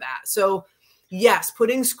option for that. So yes,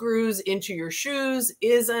 putting screws into your shoes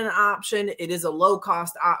is an option. It is a low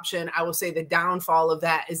cost option. I will say the downfall of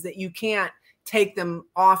that is that you can't take them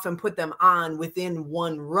off and put them on within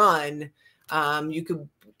one run. You could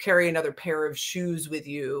carry another pair of shoes with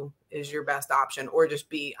you is your best option, or just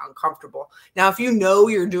be uncomfortable. Now, if you know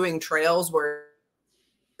you're doing trails where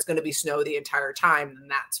it's going to be snow the entire time,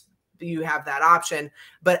 then you have that option.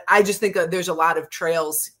 But I just think that there's a lot of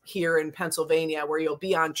trails here in Pennsylvania where you'll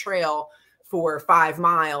be on trail for 5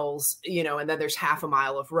 miles, and then there's half a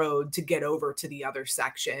mile of road to get over to the other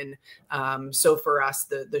section. So for us,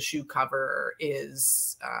 the shoe cover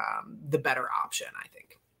is the better option, I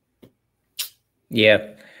think.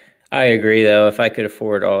 Yeah, I agree, though. If I could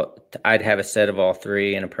afford I'd have a set of all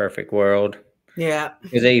 3 in a perfect world. Yeah.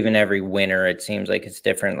 Because even every winter, it seems like it's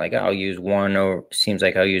different. Like I'll use one, or seems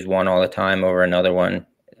like I'll use one all the time over another one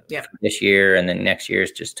this year. And then next year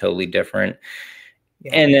is just totally different.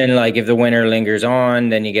 Yeah. And then like if the winter lingers on,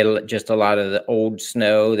 then you get just a lot of the old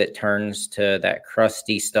snow that turns to that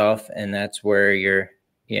crusty stuff. And that's where your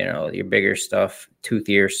bigger stuff,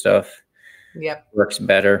 toothier stuff works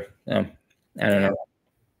better. I don't know.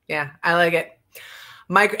 Yeah, I like it.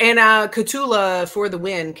 Catula for the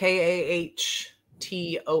win, KAH.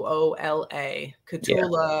 Katoola.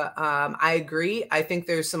 Katoola. I agree. I think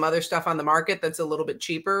there's some other stuff on the market that's a little bit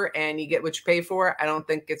cheaper and you get what you pay for. I don't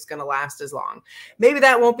think it's going to last as long. Maybe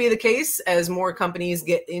that won't be the case as more companies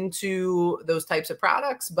get into those types of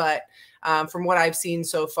products. But from what I've seen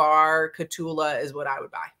so far, Katoola is what I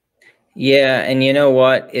would buy. Yeah. And you know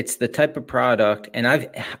what? It's the type of product, and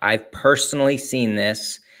I've personally seen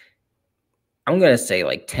this, I'm going to say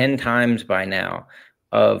like 10 times by now,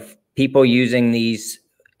 of people using these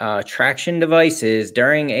traction devices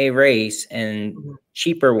during a race and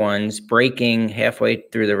cheaper ones breaking halfway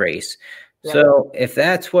through the race. Yep. So if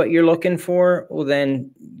that's what you're looking for, well,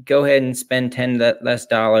 then go ahead and spend $10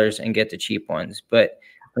 less and get the cheap ones. But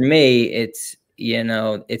for me, it's,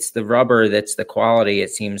 it's the rubber that's the quality, it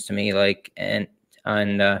seems to me like, and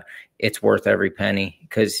it's worth every penny,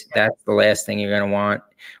 because that's the last thing you're going to want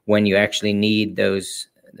when you actually need those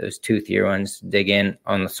toothier ones to dig in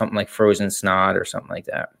on something like frozen snot or something like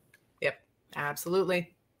that. Yep,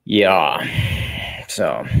 absolutely. Yeah.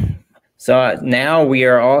 So now we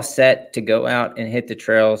are all set to go out and hit the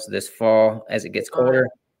trails this fall as it gets colder,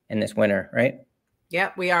 and this winter, right?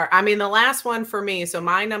 Yep, we are. I mean, the last one for me, so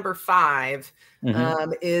my number 5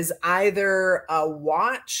 is either a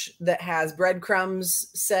watch that has breadcrumbs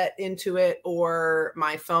set into it, or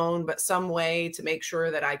my phone, but some way to make sure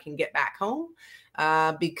that I can get back home.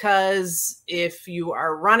 Because if you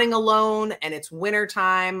are running alone and it's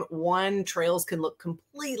wintertime, trails can look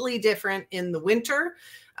completely different in the winter.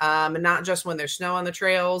 And not just when there's snow on the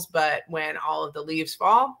trails, but when all of the leaves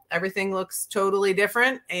fall, everything looks totally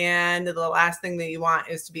different. And the last thing that you want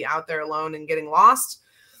is to be out there alone and getting lost.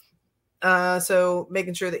 So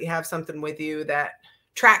making sure that you have something with you that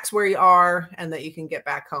tracks where you are and that you can get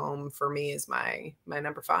back home, for me, is my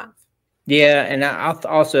number 5. Yeah. And I'll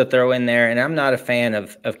also throw in there, and I'm not a fan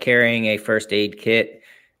of carrying a first aid kit.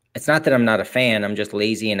 It's not that I'm not a fan. I'm just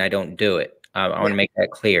lazy and I don't do it. I want to make that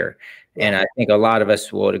clear. Yeah. And I think a lot of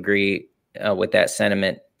us would agree with that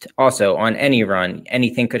sentiment. Also, on any run,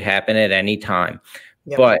 anything could happen at any time.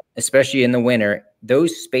 Yep. But especially in the winter,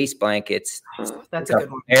 those space blankets, that's a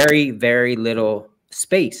good one. Very, very little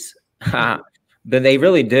space. But they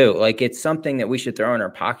really do. Like, it's something that we should throw in our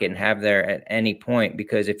pocket and have there at any point,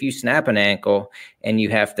 because if you snap an ankle and you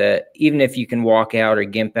have to, even if you can walk out or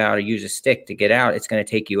gimp out or use a stick to get out, it's going to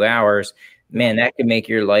take you hours. Man, that could make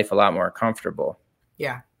your life a lot more comfortable.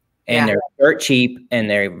 Yeah. And they're dirt cheap and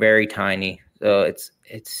they're very tiny. So it's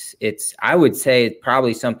I would say it's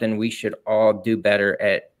probably something we should all do better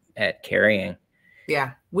at carrying.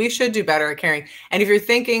 Yeah, we should do better at carrying. And if you're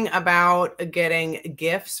thinking about getting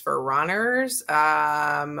gifts for runners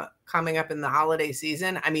coming up in the holiday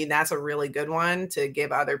season, I mean, that's a really good one to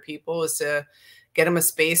give other people, is to get them a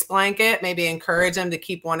space blanket, maybe encourage them to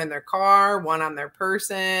keep one in their car, one on their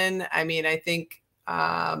person. I mean, I think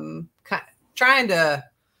trying to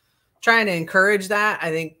encourage that,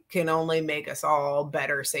 I think, can only make us all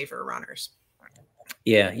better, safer runners.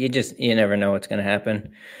 Yeah, you never know what's going to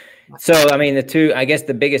happen. So, I mean,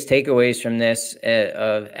 the biggest takeaways from this,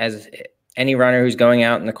 as any runner who's going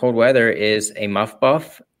out in the cold weather, is a muff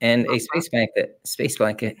buff and a space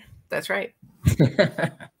blanket. That's right.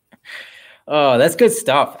 Oh, that's good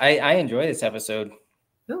stuff. I enjoy this episode.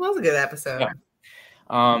 It was a good episode. Yeah.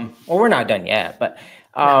 Well, we're not done yet, but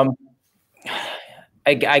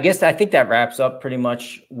I guess I think that wraps up pretty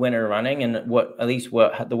much winter running and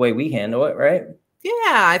the way we handle it, right?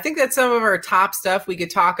 Yeah, I think that's some of our top stuff. We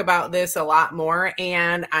could talk about this a lot more,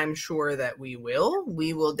 and I'm sure that we will.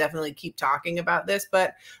 We will definitely keep talking about this,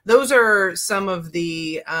 but those are some of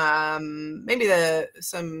the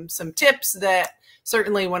some tips that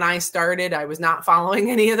certainly when I started, I was not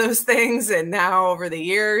following any of those things, and now over the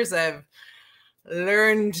years, I've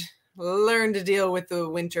learned to deal with the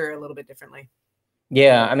winter a little bit differently.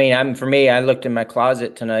 Yeah, I mean, for me, I looked in my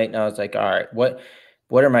closet tonight and I was like, all right, what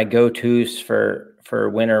are my go-tos for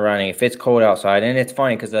winter running if it's cold outside? And it's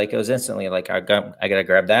funny because like it was instantly like I gotta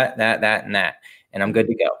grab that, and that, and I'm good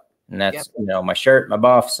to go. And that's my shirt, my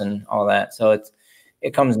buffs, and all that. So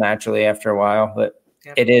it comes naturally after a while, but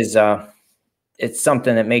it is it's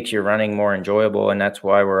something that makes your running more enjoyable, and that's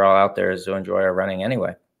why we're all out there, is to enjoy our running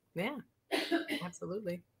anyway. Yeah,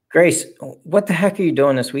 absolutely. Grayce, what the heck are you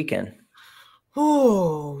doing this weekend?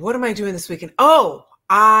 Oh, what am I doing this weekend? Oh,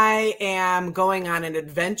 I am going on an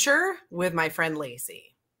adventure with my friend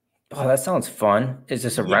Lacey. Oh, that sounds fun. Is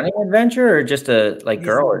this a running adventure or just a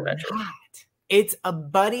girl adventure? It's a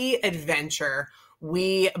buddy adventure.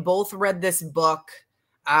 We both read this book.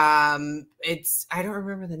 I don't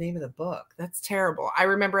remember the name of the book. That's terrible. I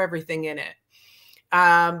remember everything in it.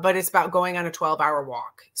 but it's about going on a 12-hour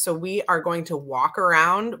walk. So we are going to walk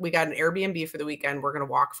around. We got an Airbnb for the weekend. We're going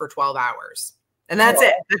to walk for 12 hours. And that's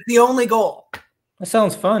it. That's the only goal. That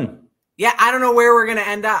sounds fun. Yeah, I don't know where we're going to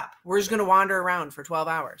end up. We're just going to wander around for 12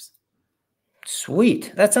 hours.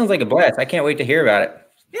 Sweet. That sounds like a blast. I can't wait to hear about it.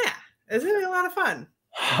 Yeah, it's going to be a lot of fun.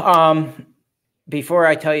 Before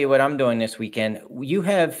I tell you what I'm doing this weekend, you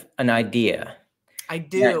have an idea. I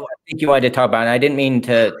do. I think you wanted to talk about it. I didn't mean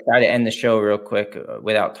to try to end the show real quick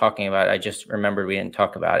without talking about it. I just remembered we didn't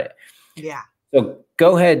talk about it. Yeah. So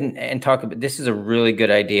go ahead and talk about, this is a really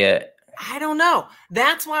good idea. I don't know.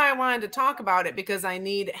 That's why I wanted to talk about it, because I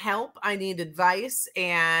need help. I need advice.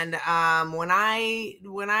 And when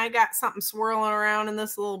I got something swirling around in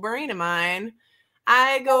this little brain of mine,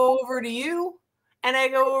 I go over to you and I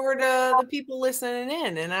go over to the people listening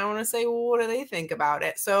in, and I want to say, well, what do they think about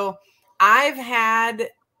it? So I've had,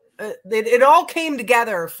 it all came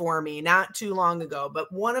together for me not too long ago,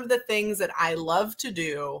 but one of the things that I love to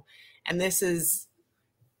do, and this is,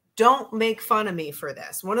 don't make fun of me for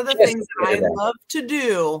this. One of the things that I love to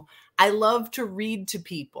do, I love to read to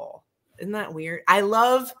people. Isn't that weird? I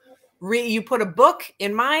love you put a book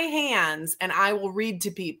in my hands and I will read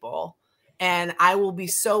to people and I will be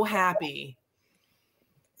so happy.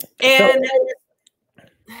 And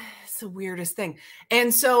it's the weirdest thing.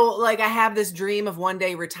 And so like I have this dream of one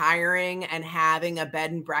day retiring and having a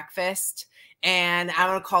bed and breakfast, and I'm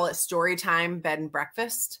going to call it Storytime Bed and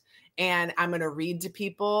Breakfast. And I'm going to read to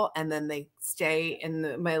people, and then they stay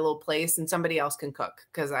in my little place, and somebody else can cook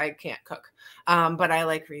because I can't cook. But I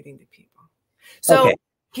like reading to people. So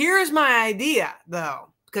Here's my idea, though,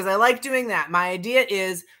 because I like doing that. My idea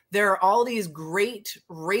is there are all these great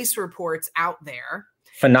race reports out there.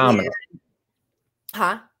 Phenomenal.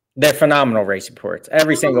 They're phenomenal race reports.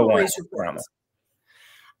 Every single one.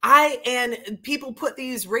 And people put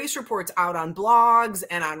these race reports out on blogs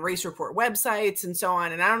and on race report websites and so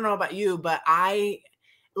on. And I don't know about you, but I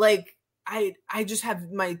just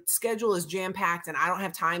have, my schedule is jam-packed and I don't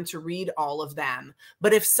have time to read all of them.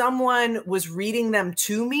 But if someone was reading them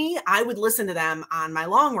to me, I would listen to them on my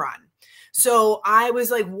long run. So I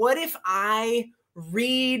was like, what if I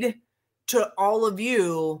read to all of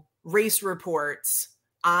you race reports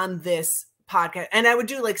on this podcast? And I would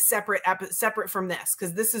do like separate from this,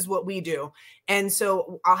 because this is what we do. And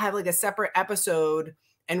so I'll have like a separate episode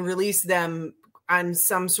and release them on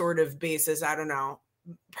some sort of basis. I don't know,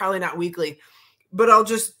 probably not weekly, but I'll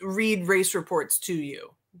just read race reports to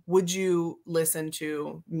you. Would you listen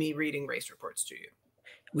to me reading race reports to you?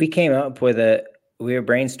 We came up with we were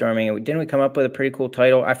brainstorming. Didn't we come up with a pretty cool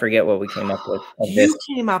title? I forget what we came up with. You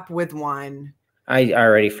came up with one. I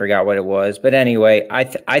already forgot what it was. But anyway,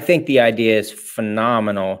 I think the idea is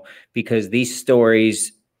phenomenal because these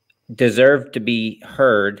stories deserve to be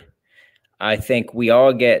heard. I think we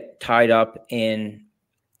all get tied up in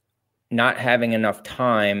not having enough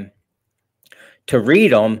time to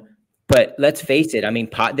read them. But let's face it. I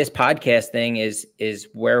mean, this podcast thing is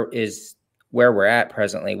where we're at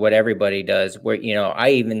presently, what everybody does, where,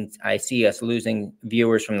 I see us losing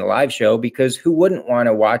viewers from the live show because who wouldn't want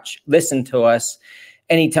to listen to us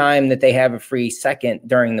anytime that they have a free second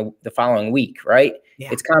during the following week, right? Yeah.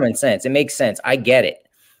 It's common sense. It makes sense. I get it.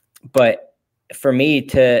 But for me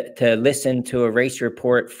to listen to a race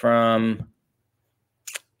report from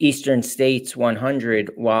Eastern States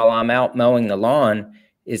 100 while I'm out mowing the lawn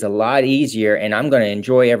is a lot easier, and I'm going to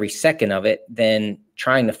enjoy every second of it than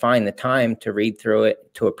trying to find the time to read through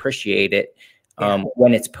it, to appreciate it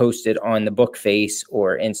when it's posted on the book face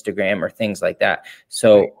or Instagram or things like that.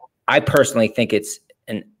 So I personally think it's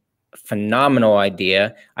a phenomenal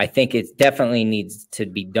idea. I think it definitely needs to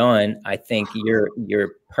be done. I think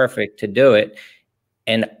you're perfect to do it.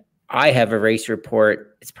 And I have a race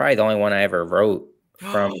report. It's probably the only one I ever wrote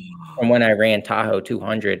from when I ran Tahoe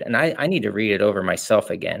 200. And I need to read it over myself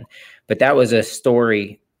again. But that was a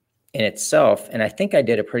story in itself. And I think I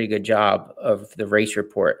did a pretty good job of the race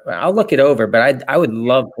report. I'll look it over, but I would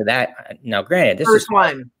love for that. Now, granted, this first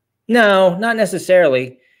one. No, not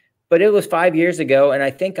necessarily, but it was 5 years ago. And I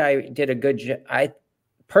think I did a good job. I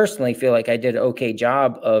personally feel like I did an okay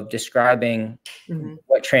job of describing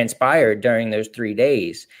what transpired during those 3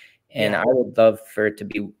 days. And I would love for it to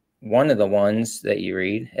be one of the ones that you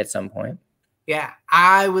read at some point. Yeah,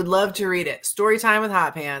 I would love to read it. Storytime with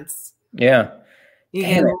Hot Pants. Yeah. You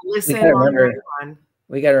can listen on.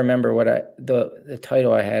 We got to remember what the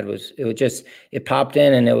title I had was. It popped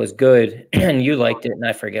in and it was good, and you liked it, and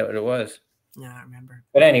I forget what it was. Yeah, I remember.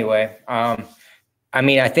 But anyway, I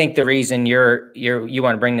mean, I think the reason you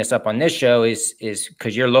want to bring this up on this show is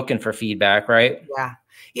because you're looking for feedback, right? Yeah.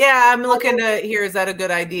 Yeah, I'm looking to hear, is that a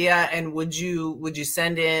good idea? And would you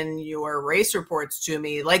send in your race reports to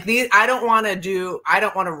me? Like these, I don't want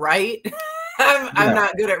to write. I'm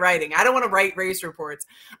not good at writing. I don't want to write race reports.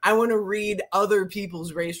 I want to read other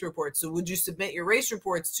people's race reports. So would you submit your race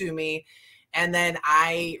reports to me and then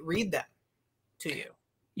I read them to you?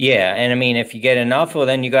 Yeah. And I mean, if you get enough, well,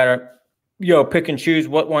 then you got to, pick and choose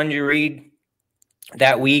what ones you read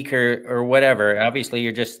that week or whatever. Obviously,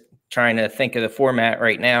 you're just trying to think of the format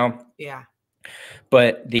right now. Yeah.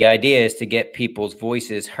 But the idea is to get people's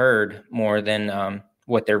voices heard more than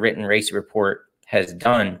what their written race report has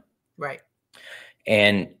done. Right.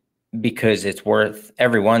 And because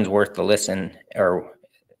everyone's worth the listen or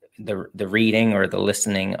the reading or the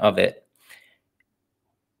listening of it.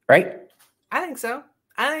 Right? I think so.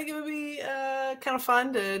 I think it would be kind of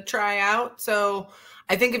fun to try out. So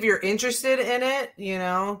I think if you're interested in it,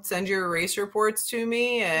 send your race reports to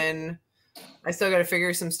me, and I still got to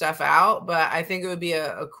figure some stuff out, but I think it would be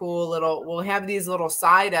a cool we'll have these little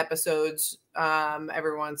side episodes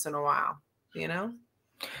every once in a while,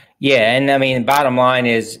 Yeah. And I mean, bottom line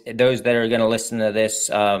is those that are going to listen to this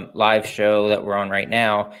live show that we're on right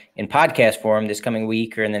now in podcast form this coming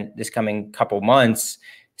week or in this coming couple months,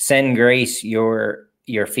 send Grayce your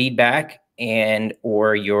feedback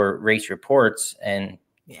or your race reports, and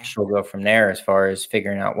she'll go from there as far as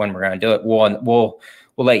figuring out when we're going to do it. We'll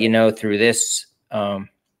let you know through this,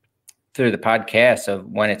 through the podcast of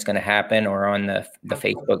when it's going to happen, or on the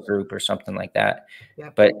Facebook group or something like that.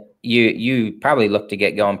 Yep. But you probably look to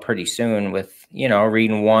get going pretty soon with,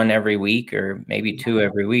 reading one every week or maybe two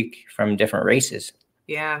every week from different races.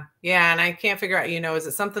 Yeah. Yeah. And I can't figure out, is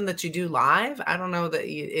it something that you do live? I don't know that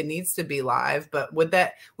it needs to be live, but would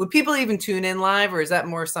people even tune in live, or is that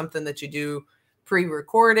more something that you do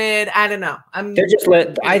pre-recorded? I don't know. They're just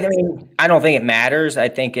I don't think it matters. I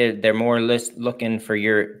think they're more looking for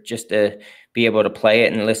just to be able to play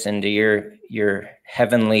it and listen to your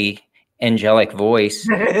heavenly angelic voice.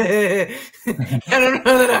 I don't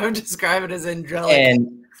know that I would describe it as angelic.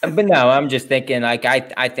 But no, I'm just thinking I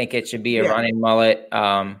think it should be a running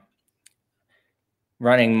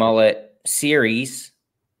mullet series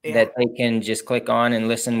that they can just click on and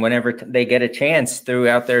listen whenever they get a chance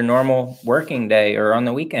throughout their normal working day or on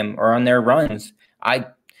the weekend or on their runs. I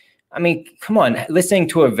mean, come on, listening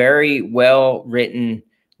to a very well written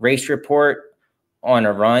race report on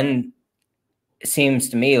a run seems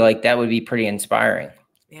to me like that would be pretty inspiring.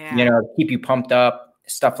 Yeah. Keep you pumped up.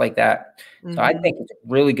 Stuff like that. Mm-hmm. So I think it's a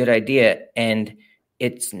really good idea, and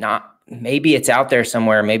it's not, maybe it's out there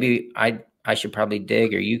somewhere. Maybe I should probably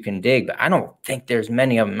dig, or you can dig, but I don't think there's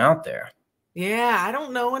many of them out there. Yeah. I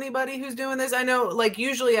don't know anybody who's doing this. I know, like,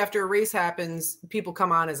 usually after a race happens, people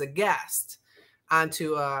come on as a guest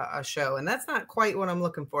onto a show, and that's not quite what I'm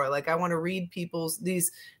looking for. Like, I want to read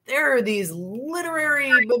there are these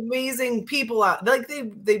literary amazing people out, like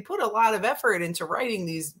they put a lot of effort into writing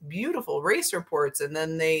these beautiful race reports, and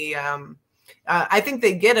then they I think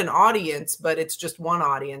they get an audience, but it's just one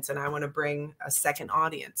audience, and I want to bring a second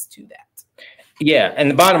audience to that. Yeah.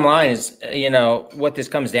 And the bottom line is, what this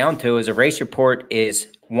comes down to is a race report is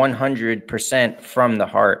 100% from the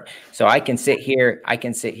heart. So I can sit here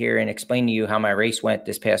and explain to you how my race went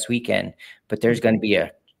this past weekend, but there's going to be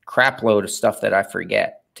a crap load of stuff that I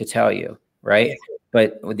forget to tell you. Right.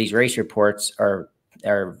 But with these race reports are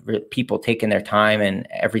people taking their time and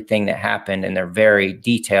everything that happened, and they're very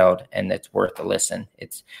detailed, and it's worth a listen.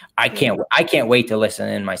 I can't wait to listen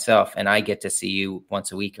in myself, and I get to see you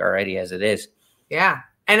once a week already as it is. Yeah.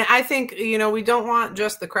 And I think, we don't want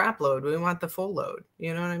just the crap load. We want the full load.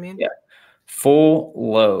 You know what I mean? Yeah. Full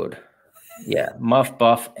load. Yeah. Muff,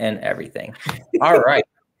 buff, and everything. All right.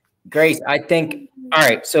 Grayce, all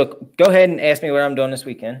right. So go ahead and ask me what I'm doing this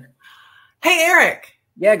weekend. Hey, Eric.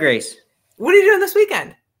 Yeah, Grayce. What are you doing this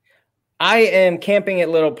weekend? I am camping at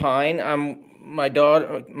Little Pine. My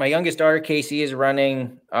youngest daughter, Casey, is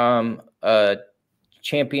running a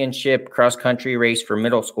championship cross-country race for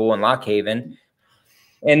middle school in Lock Haven.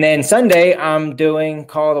 And then Sunday, I'm doing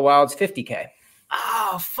Call of the Wilds 50K.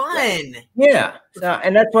 Oh, fun. Yeah. So,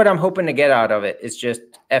 and that's what I'm hoping to get out of it. It's just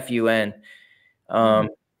F.U.N.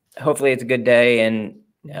 Hopefully it's a good day, and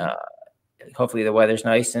hopefully the weather's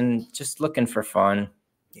nice, and just looking for fun.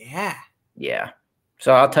 Yeah. Yeah.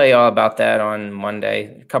 So I'll tell you all about that on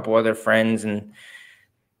Monday. A couple other friends and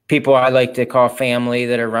people I like to call family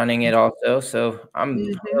that are running it also. So I'm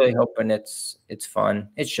really hoping it's fun.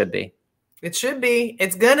 It should be. It should be.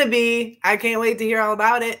 It's going to be. I can't wait to hear all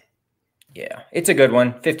about it. Yeah, it's a good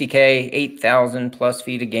one. 50K, 8,000 plus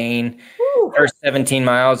feet of gain. Woo. First 17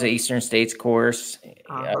 miles at Eastern States course.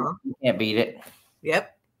 You can't beat it.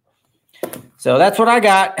 Yep. So that's what I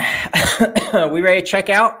got. We ready to check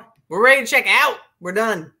out? We're ready to check out. We're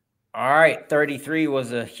done. All right. 33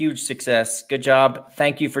 was a huge success. Good job.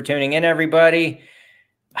 Thank you for tuning in, everybody.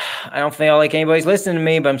 I don't feel like anybody's listening to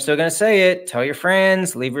me, but I'm still going to say it. Tell your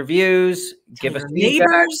friends, leave reviews, give us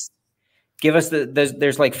neighbors. Give us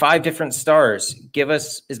there's like 5 different stars. Give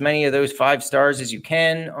us as many of those 5 stars as you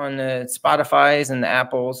can on the Spotify's and the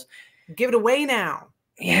Apples. Give it away now.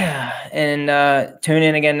 Yeah. And tune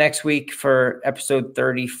in again next week for episode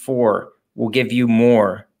 34. We'll give you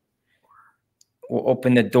more. We'll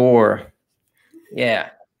open the door. Yeah.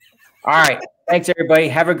 All right. Thanks, everybody.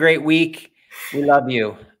 Have a great week. We love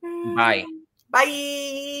you. Bye.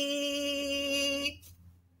 Bye.